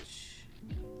peach.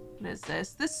 What is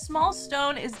this? This small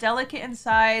stone is delicate in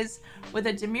size with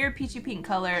a demure peachy pink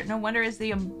color. No wonder it's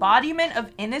the embodiment of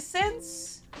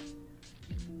innocence.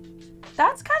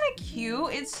 That's kind of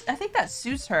cute. I think that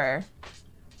suits her.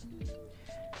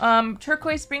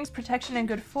 Turquoise brings protection and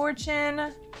good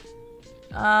fortune.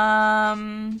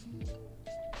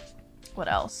 What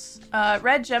else?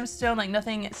 Red gemstone like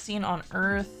nothing seen on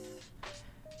Earth.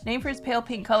 Named for its pale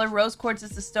pink color, rose quartz is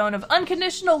the stone of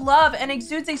unconditional love and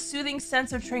exudes a soothing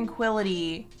sense of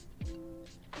tranquility.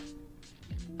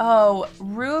 Oh,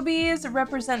 rubies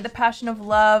represent the passion of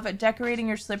love. Decorating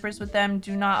your slippers with them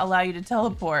do not allow you to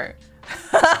teleport.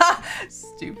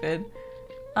 Stupid.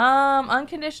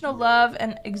 Unconditional love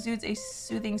and exudes a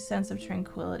soothing sense of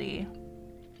tranquility.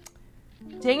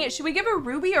 Dang it, should we give her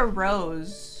ruby or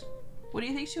rose? What do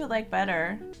you think she would like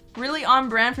better? Really on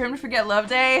brand for him to forget Love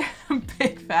Day?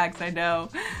 Big facts, I know.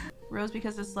 Rose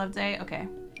because it's Love Day? Okay.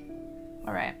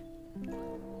 Alright.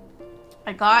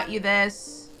 I got you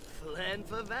this.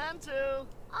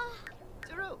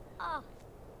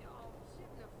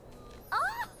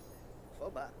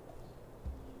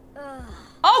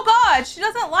 Oh god, she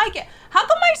doesn't like it. How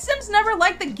come my Sims never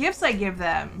like the gifts I give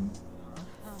them?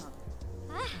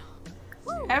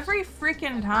 Every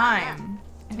freaking time.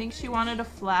 I think she wanted a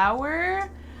flower.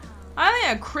 I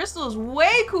think a crystal is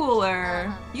way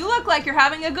cooler. You look like you're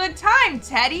having a good time,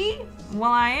 Teddy.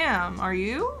 Well, I am. Are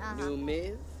you?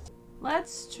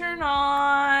 Let's turn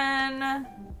on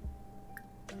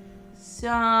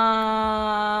some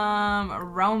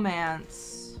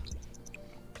romance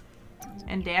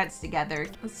and dance together.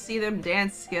 Let's see them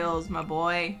dance skills, my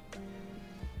boy.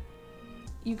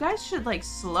 You guys should like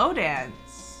slow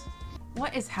dance.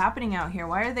 What is happening out here?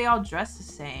 Why are they all dressed the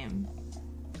same?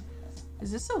 Is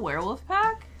this a werewolf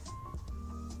pack?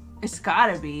 It's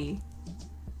gotta be.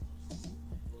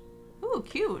 Ooh,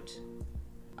 cute.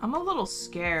 I'm a little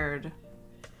scared.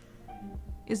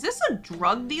 Is this a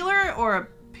drug dealer or a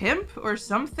pimp or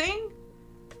something?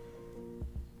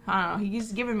 I don't know.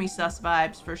 He's giving me sus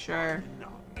vibes for sure.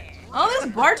 Oh,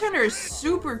 this bartender is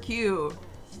super cute.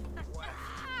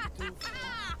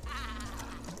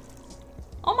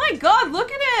 Oh my god,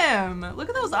 look at him! Look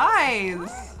at those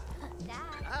eyes!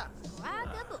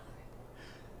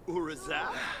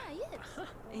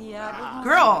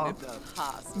 Girl!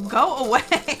 Go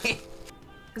away!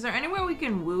 Is there anywhere we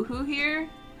can woohoo here?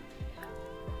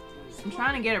 I'm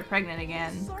trying to get her pregnant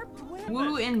again.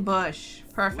 Woo in bush.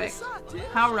 Perfect.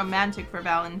 How romantic for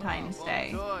Valentine's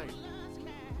Day.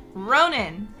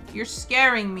 Ronan, you're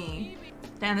scaring me.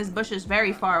 Damn, this bush is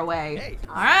very far away.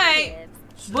 Alright!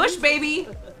 Bush baby!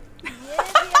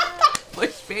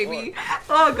 Bush baby.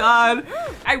 Oh god.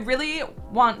 I really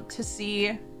want to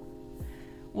see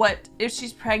if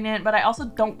she's pregnant, but I also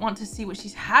don't want to see what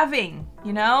she's having,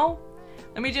 you know?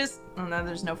 Let me just Oh no,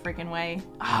 there's no freaking way.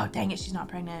 Oh, dang it, she's not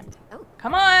pregnant. Oh.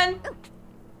 Come on!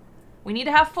 We need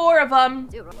to have 4 of them.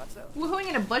 What's up? Woohooing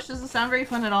in a bush doesn't sound very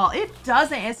fun at all. It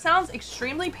doesn't. It sounds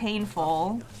extremely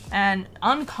painful and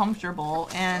uncomfortable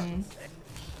and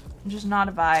just not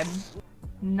a vibe.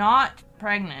 Not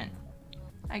pregnant.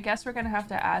 I guess we're gonna have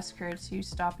to ask her to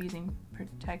stop using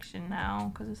protection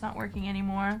now because it's not working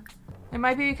anymore. It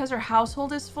might be because her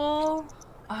household is full.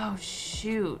 Oh,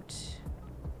 shoot.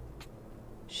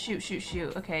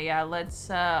 Shoot. Okay, yeah,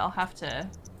 let's, I'll have to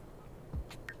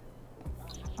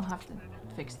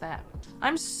fix that.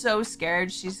 I'm so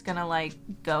scared she's gonna, like,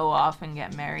 go off and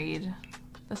get married.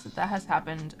 That has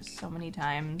happened so many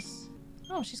times.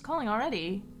 Oh, she's calling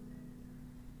already.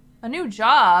 A new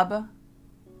job?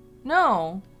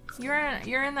 No. You're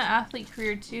in the athlete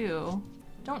career, too.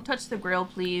 Don't touch the grill,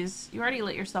 please. You already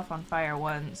lit yourself on fire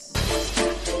once.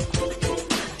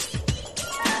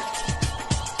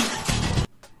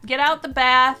 Get out the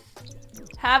bath.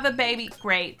 Have a baby.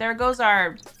 Great. There goes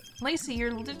our... Lacey,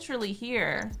 you're literally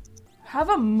here. Have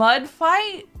a mud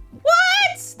fight?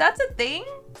 What? That's a thing?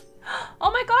 Oh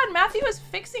my god, Matthew is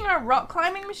fixing our rock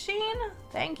climbing machine?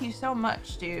 Thank you so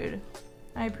much, dude.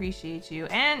 I appreciate you.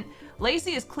 And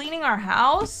Lacey is cleaning our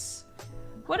house?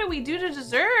 What did we do to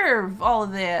deserve all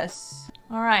of this?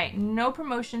 All right, no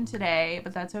promotion today,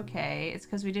 but that's okay. It's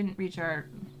because we didn't reach our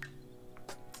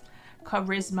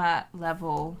charisma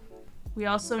level. We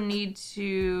also need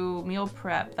to meal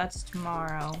prep. That's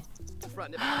tomorrow.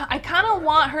 I kind of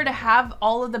want her to have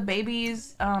all of the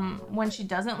babies when she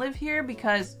doesn't live here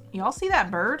because y'all see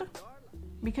that bird?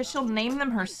 Because she'll name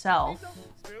them herself.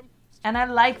 And I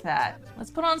like that. Let's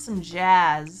put on some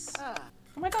jazz. Oh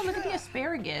my god, look at the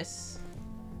asparagus.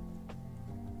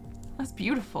 That's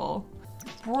beautiful.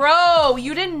 Bro,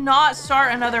 you did not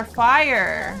start another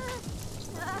fire.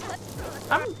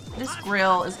 This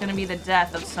grill is gonna be the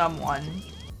death of someone.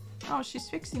 Oh, she's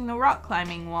fixing the rock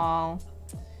climbing wall.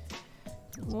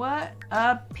 What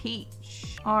a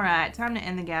peach. All right, time to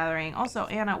end the gathering. Also,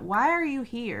 Anna, why are you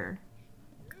here?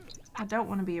 I don't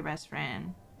want to be your best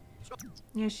friend.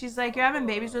 Yeah, she's like, you're having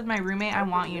babies with my roommate. I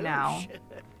want you now.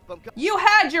 You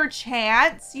had your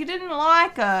chance. You didn't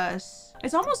like us.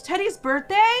 It's almost Teddy's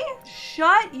birthday.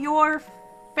 Shut your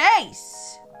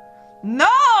face.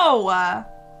 No!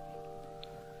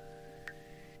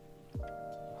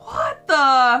 What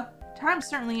the? Time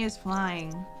certainly is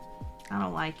flying. I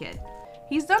don't like it.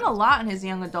 He's done a lot in his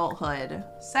young adulthood.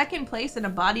 2nd place in a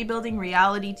bodybuilding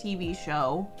reality TV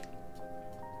show.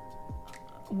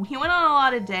 He went on a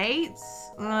lot of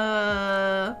dates.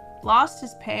 Lost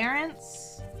his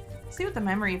parents. Let's see what the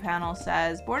memory panel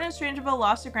says. Born in Strangerville,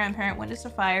 lost a grandparent, witnessed a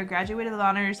fire, graduated with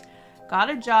honors, got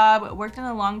a job, worked in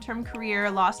a long-term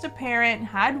career, lost a parent,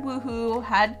 had woohoo,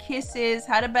 had kisses,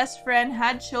 had a best friend,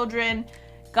 had children,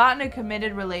 got in a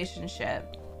committed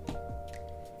relationship.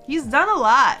 He's done a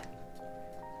lot.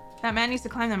 That man needs to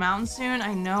climb the mountain soon.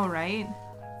 I know, right?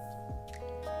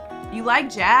 You like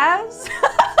jazz?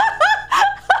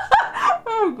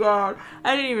 Oh god.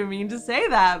 I didn't even mean to say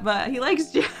that, but he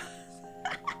likes jazz.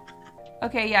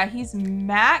 Okay, yeah, he's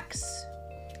max,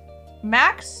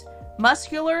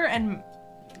 muscular, and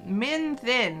min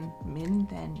thin,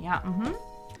 yeah,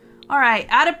 All right,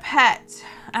 add a pet,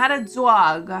 add a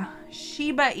dog,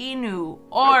 Shiba Inu,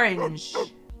 orange.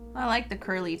 I like the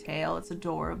curly tail, it's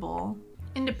adorable.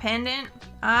 Independent,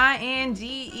 I-N-D-E-P-E-N-D-E-N-T.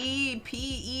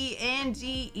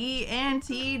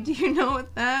 Do you know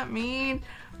what that means?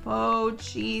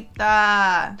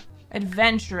 Pochita.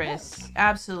 Adventurous,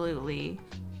 absolutely.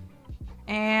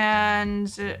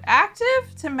 And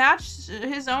active to match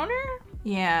his owner?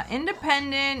 Yeah,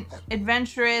 independent,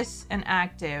 adventurous, and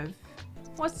active.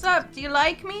 What's up? Do you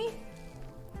like me?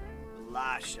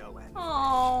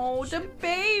 Oh, the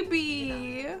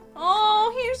baby.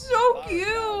 Oh, he's so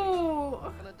cute.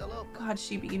 God,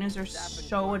 Shiba Inus are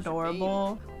so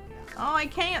adorable. Oh, I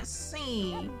can't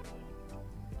see.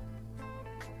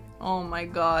 Oh my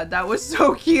god, that was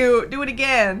so cute. Do it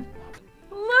again.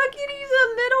 Look at, he's a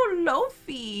little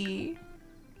Lofi.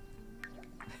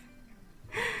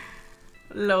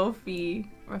 Lofi.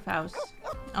 Rough house.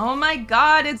 Oh my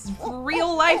god, it's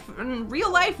real life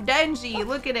Denji.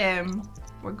 Look at him.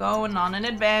 We're going on an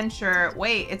adventure.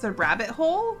 Wait, it's a rabbit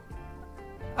hole?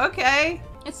 Okay.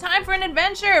 It's time for an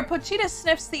adventure. Pochita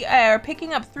sniffs the air,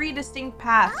 picking up 3 distinct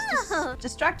paths.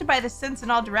 Distracted by the scents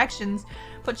in all directions,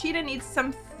 Pochita needs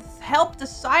some help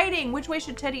deciding which way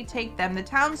should Teddy take them. The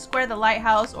town square, the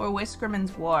lighthouse, or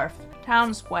Whiskerman's Wharf.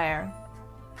 Town square.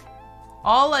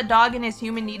 All a dog and his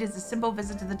human need is a simple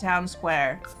visit to the town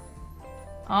square.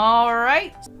 All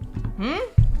right.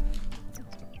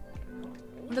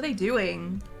 What are they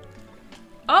doing?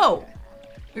 Oh,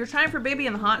 you're trying for baby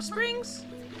in the hot springs?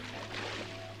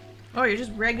 Oh, you're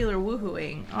just regular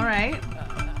woohooing. All right.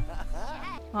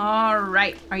 All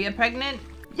right. Are you pregnant?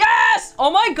 Yes!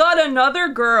 Oh my god, another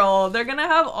girl. They're gonna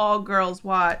have all girls.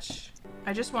 Watch.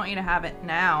 I just want you to have it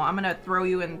now. I'm gonna throw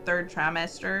you in 3rd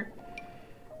trimester.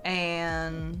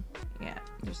 And yeah,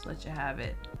 just let you have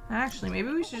it. Actually, maybe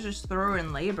we should just throw her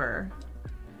in labor.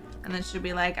 And then she'll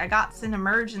be like, I got an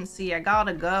emergency. I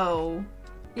gotta go.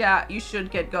 Yeah, you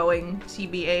should get going,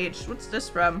 TBH. What's this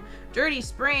from? Dirty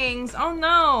Springs. Oh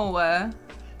no.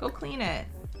 Go clean it.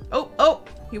 Oh,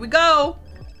 here we go.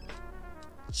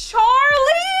 Charlie!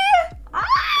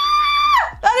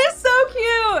 Ah! That is so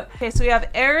cute. Okay, so we have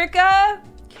Erica,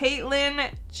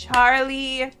 Caitlin,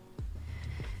 Charlie.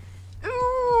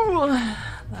 Ooh. All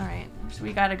right, so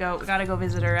we gotta go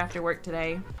visit her after work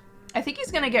today. I think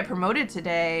he's gonna get promoted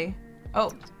today.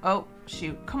 Oh,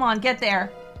 shoot. Come on, get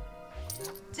there.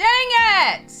 Dang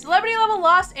it! Celebrity level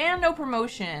lost and no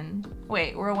promotion.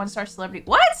 Wait, we're a 1-star celebrity.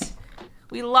 What?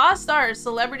 We lost our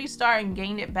celebrity star and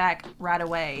gained it back right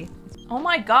away. Oh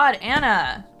my god,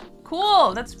 Anna.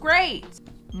 Cool, that's great.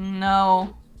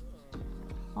 No.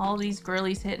 All these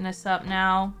girlies hitting us up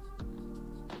now.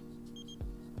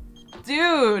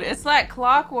 Dude, it's like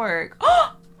clockwork.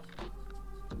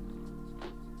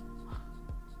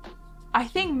 I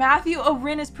think Matthew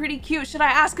O'Rin is pretty cute. Should I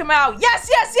ask him out? Yes,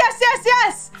 yes, yes, yes,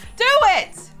 yes! Do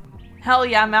it! Hell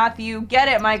yeah, Matthew. Get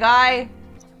it, my guy.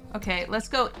 Okay, let's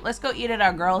go eat at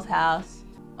our girl's house.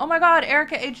 Oh my god,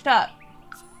 Erica aged up.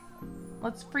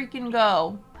 Let's freaking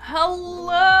go. Hello!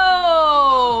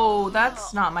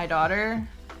 That's not my daughter.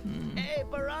 Hey,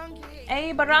 Barangi.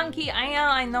 Hey, Baranki.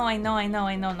 I know.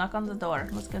 Knock on the door.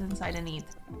 Let's get inside and eat.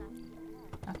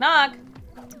 Knock, knock.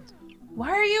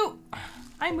 Why are you...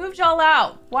 I moved y'all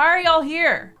out. Why are y'all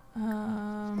here?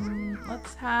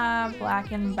 Let's have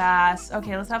Black and Bass.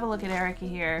 Okay, let's have a look at Erica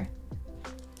here.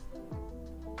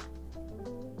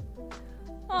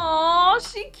 Oh,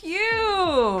 she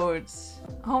cute.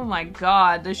 Oh my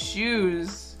god, the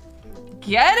shoes.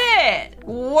 Get it!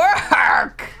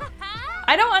 Work!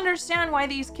 I don't understand why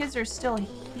these kids are still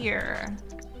here.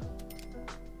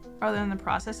 Are they in the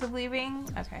process of leaving?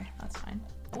 Okay, that's fine.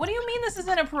 What do you mean this is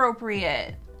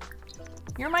inappropriate?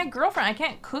 You're my girlfriend. I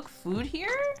can't cook food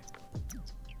here?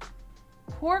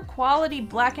 Poor quality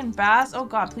Black and Bass. Oh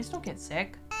god, please don't get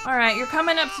sick. All right, you're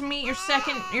coming up to meet your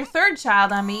 3rd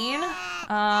child, I mean.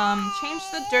 Change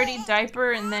the dirty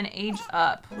diaper and then age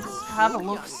up. Let's have a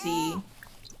look-see.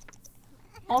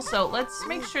 Also, let's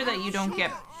make sure that you don't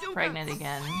get pregnant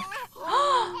again.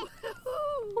 Look,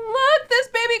 this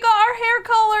baby got our hair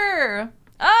color.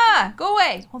 Ah, go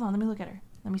away. Hold on, let me look at her.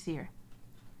 Let me see her.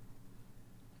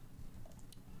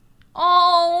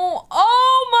 Oh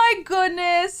my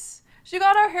goodness. She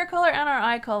got our hair color and our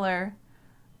eye color.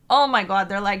 Oh my god,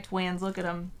 they're like twins. Look at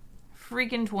them.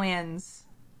 Freaking twins.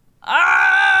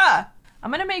 Ah!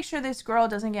 I'm gonna make sure this girl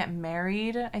doesn't get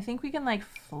married. I think we can like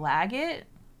flag it,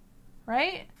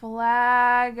 right?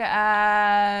 Flag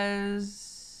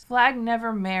as... Flag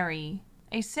never marry.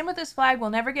 A sim with this flag will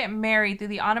never get married through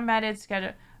the automated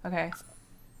schedule. Okay.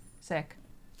 Sick.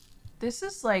 This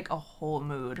is like a whole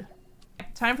mood.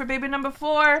 Time for baby number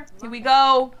 4. Here we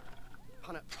go.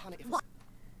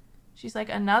 She's like,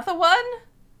 another one?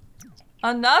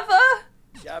 Another?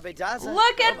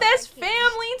 Look at this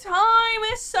family time.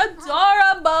 It's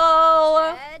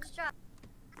adorable.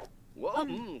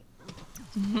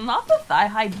 Not the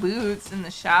thigh-high boots in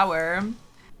the shower.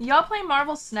 Y'all play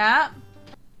Marvel Snap?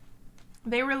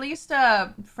 They released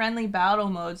a friendly battle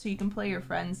mode so you can play your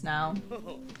friends now.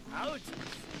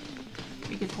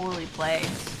 We could totally play.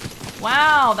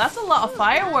 Wow, that's a lot of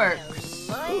fireworks.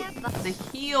 The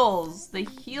heels.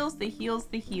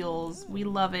 We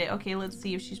love it. Okay, let's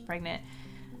see if she's pregnant.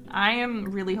 I am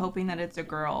really hoping that it's a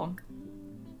girl.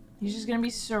 You're just gonna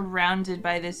be surrounded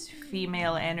by this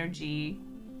female energy.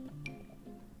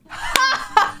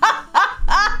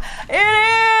 It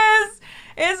is!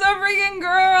 It's a freaking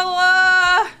girl!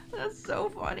 That's so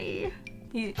funny.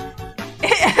 We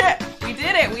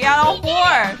did it! We got all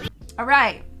 4!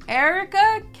 Alright.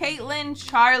 Erica, Caitlin,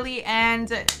 Charlie, and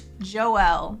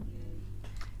Joelle.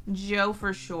 Joe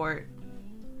for short.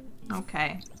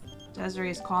 Okay.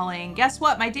 Desiree's calling. Guess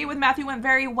what? My date with Matthew went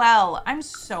very well. I'm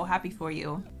so happy for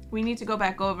you. We need to go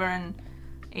back over and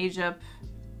age up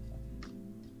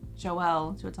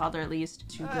Joelle to a toddler at least.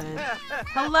 Too good.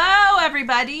 Hello,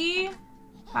 everybody.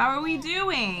 How are we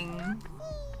doing?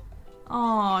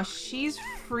 Oh, she's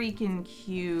freaking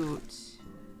cute.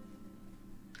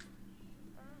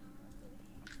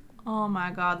 Oh my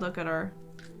god, look at her.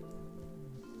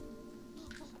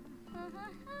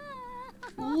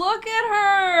 Look look at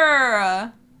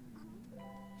her.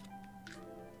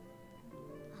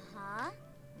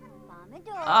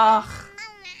 Ugh.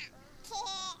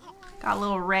 Got a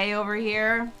little Ray over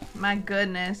here. My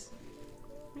goodness.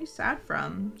 What are you sad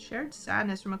from? Shared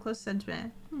sadness from a close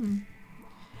sentiment.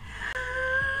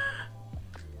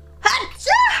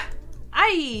 Hatcha!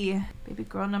 Aye. Baby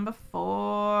girl number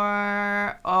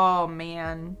 4. Oh,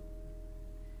 man.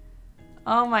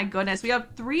 Oh, my goodness. We have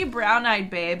 3 brown-eyed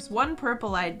babes. 1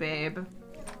 purple-eyed babe.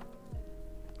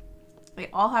 They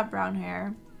all have brown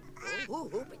hair.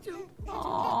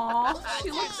 Aww, she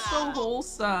looks so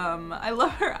wholesome. I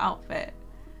love her outfit.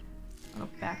 Oh,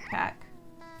 backpack.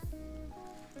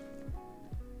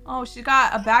 Oh, she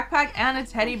got a backpack and a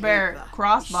teddy bear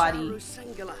crossbody.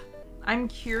 I'm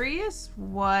curious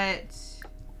what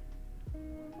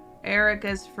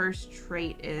Erica's first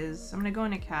trait is. I'm gonna go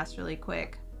into cast really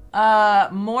quick.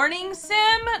 Morning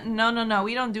sim? No,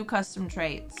 we don't do custom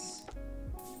traits.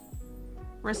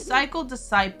 Recycle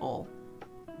disciple.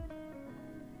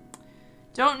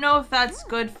 Don't know if that's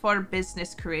good for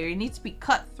business career. You need to be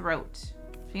cutthroat.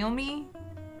 Feel me?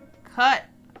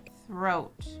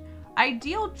 Cutthroat.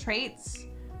 Ideal traits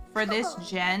for this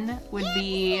gen would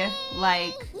be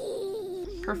like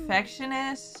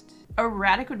perfectionist.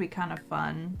 Erratic would be kind of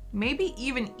fun. Maybe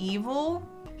even evil.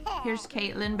 Here's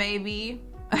Caitlin, baby.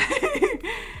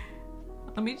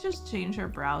 Let me just change her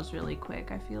brows really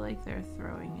quick. I feel like they're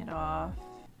throwing it off.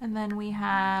 And then we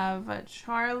have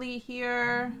Charlie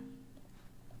here.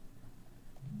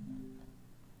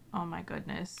 Oh my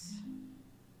goodness.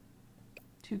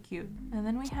 Too cute. And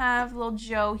then we have little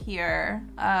Joe here.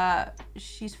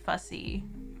 She's fussy.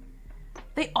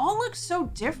 They all look so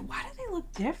different. Why do they look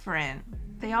different?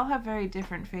 They all have very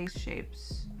different face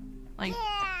shapes. Like,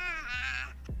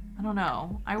 I don't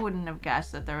know. I wouldn't have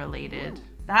guessed that they're related.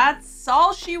 That's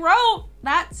all she wrote.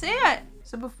 That's it.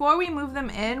 So before we move them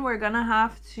in, we're gonna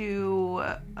have to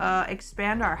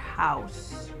expand our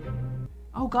house.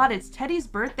 Oh God, it's Teddy's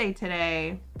birthday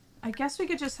today. I guess we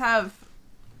could just have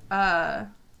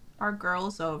our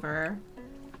girls over.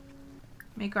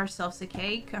 Make ourselves a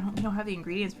cake. We don't have the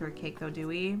ingredients for a cake though, do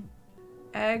we?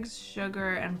 Eggs,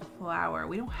 sugar, and flour.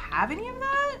 We don't have any of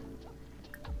that?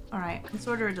 All right, let's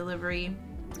order a delivery.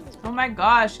 Oh my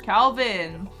gosh,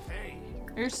 Calvin.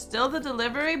 You're still the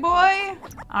delivery boy?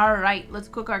 All right, let's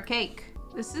cook our cake.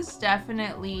 This is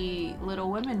definitely Little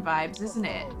Women vibes, isn't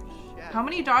it? How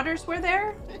many daughters were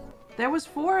there? There was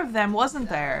 4 of them, wasn't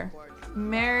there?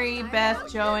 Mary, Beth,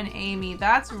 Joe, and Amy.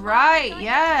 That's right,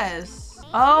 yes.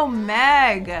 Oh,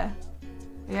 Meg.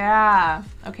 Yeah.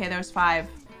 Okay, there's 5.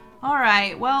 All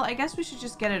right, well, I guess we should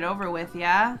just get it over with,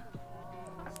 yeah?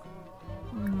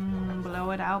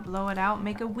 Blow it out,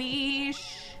 make a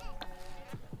wish.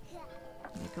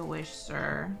 Make a wish,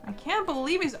 sir. I can't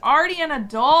believe he's already an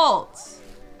adult.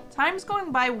 Time's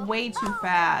going by way too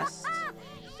fast.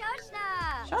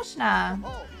 Shoshna.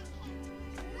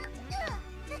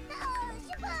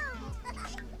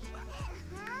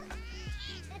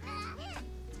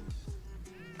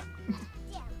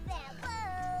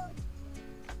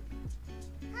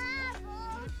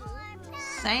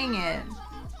 Sang it.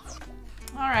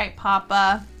 All right,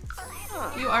 Papa.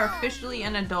 You are officially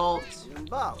an adult.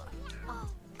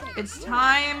 It's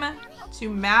time to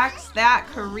max that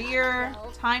career.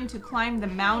 Time to climb the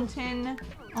mountain.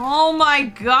 Oh my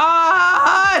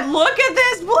God! Look at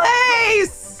this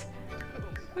place!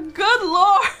 Good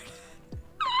Lord!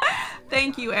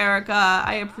 Thank you, Erica.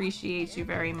 I appreciate you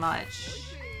very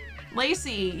much.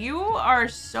 Lacey, you are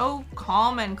so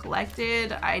calm and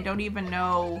collected. I don't even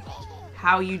know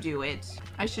how you do it.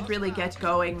 I should really get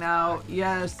going now.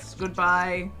 Yes,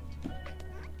 goodbye.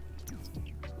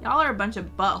 Y'all are a bunch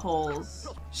of buttholes.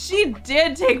 She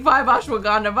did take 5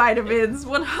 ashwagandha vitamins,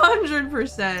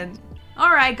 100%.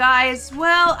 All right, guys.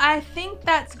 Well, I think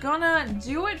that's gonna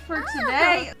do it for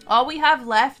today. All we have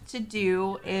left to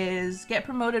do is get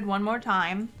promoted 1 more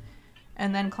time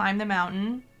and then climb the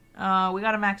mountain. We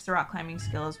gotta max the rock climbing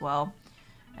skill as well.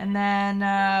 And then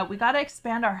we gotta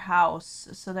expand our house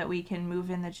so that we can move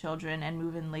in the children and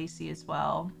move in Lacey as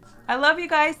well. I love you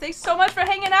guys. Thanks so much for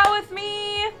hanging out with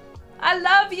me. I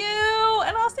love you,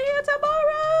 and I'll see you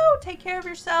tomorrow. Take care of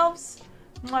yourselves.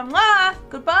 Mwah, mwah.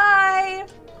 Goodbye.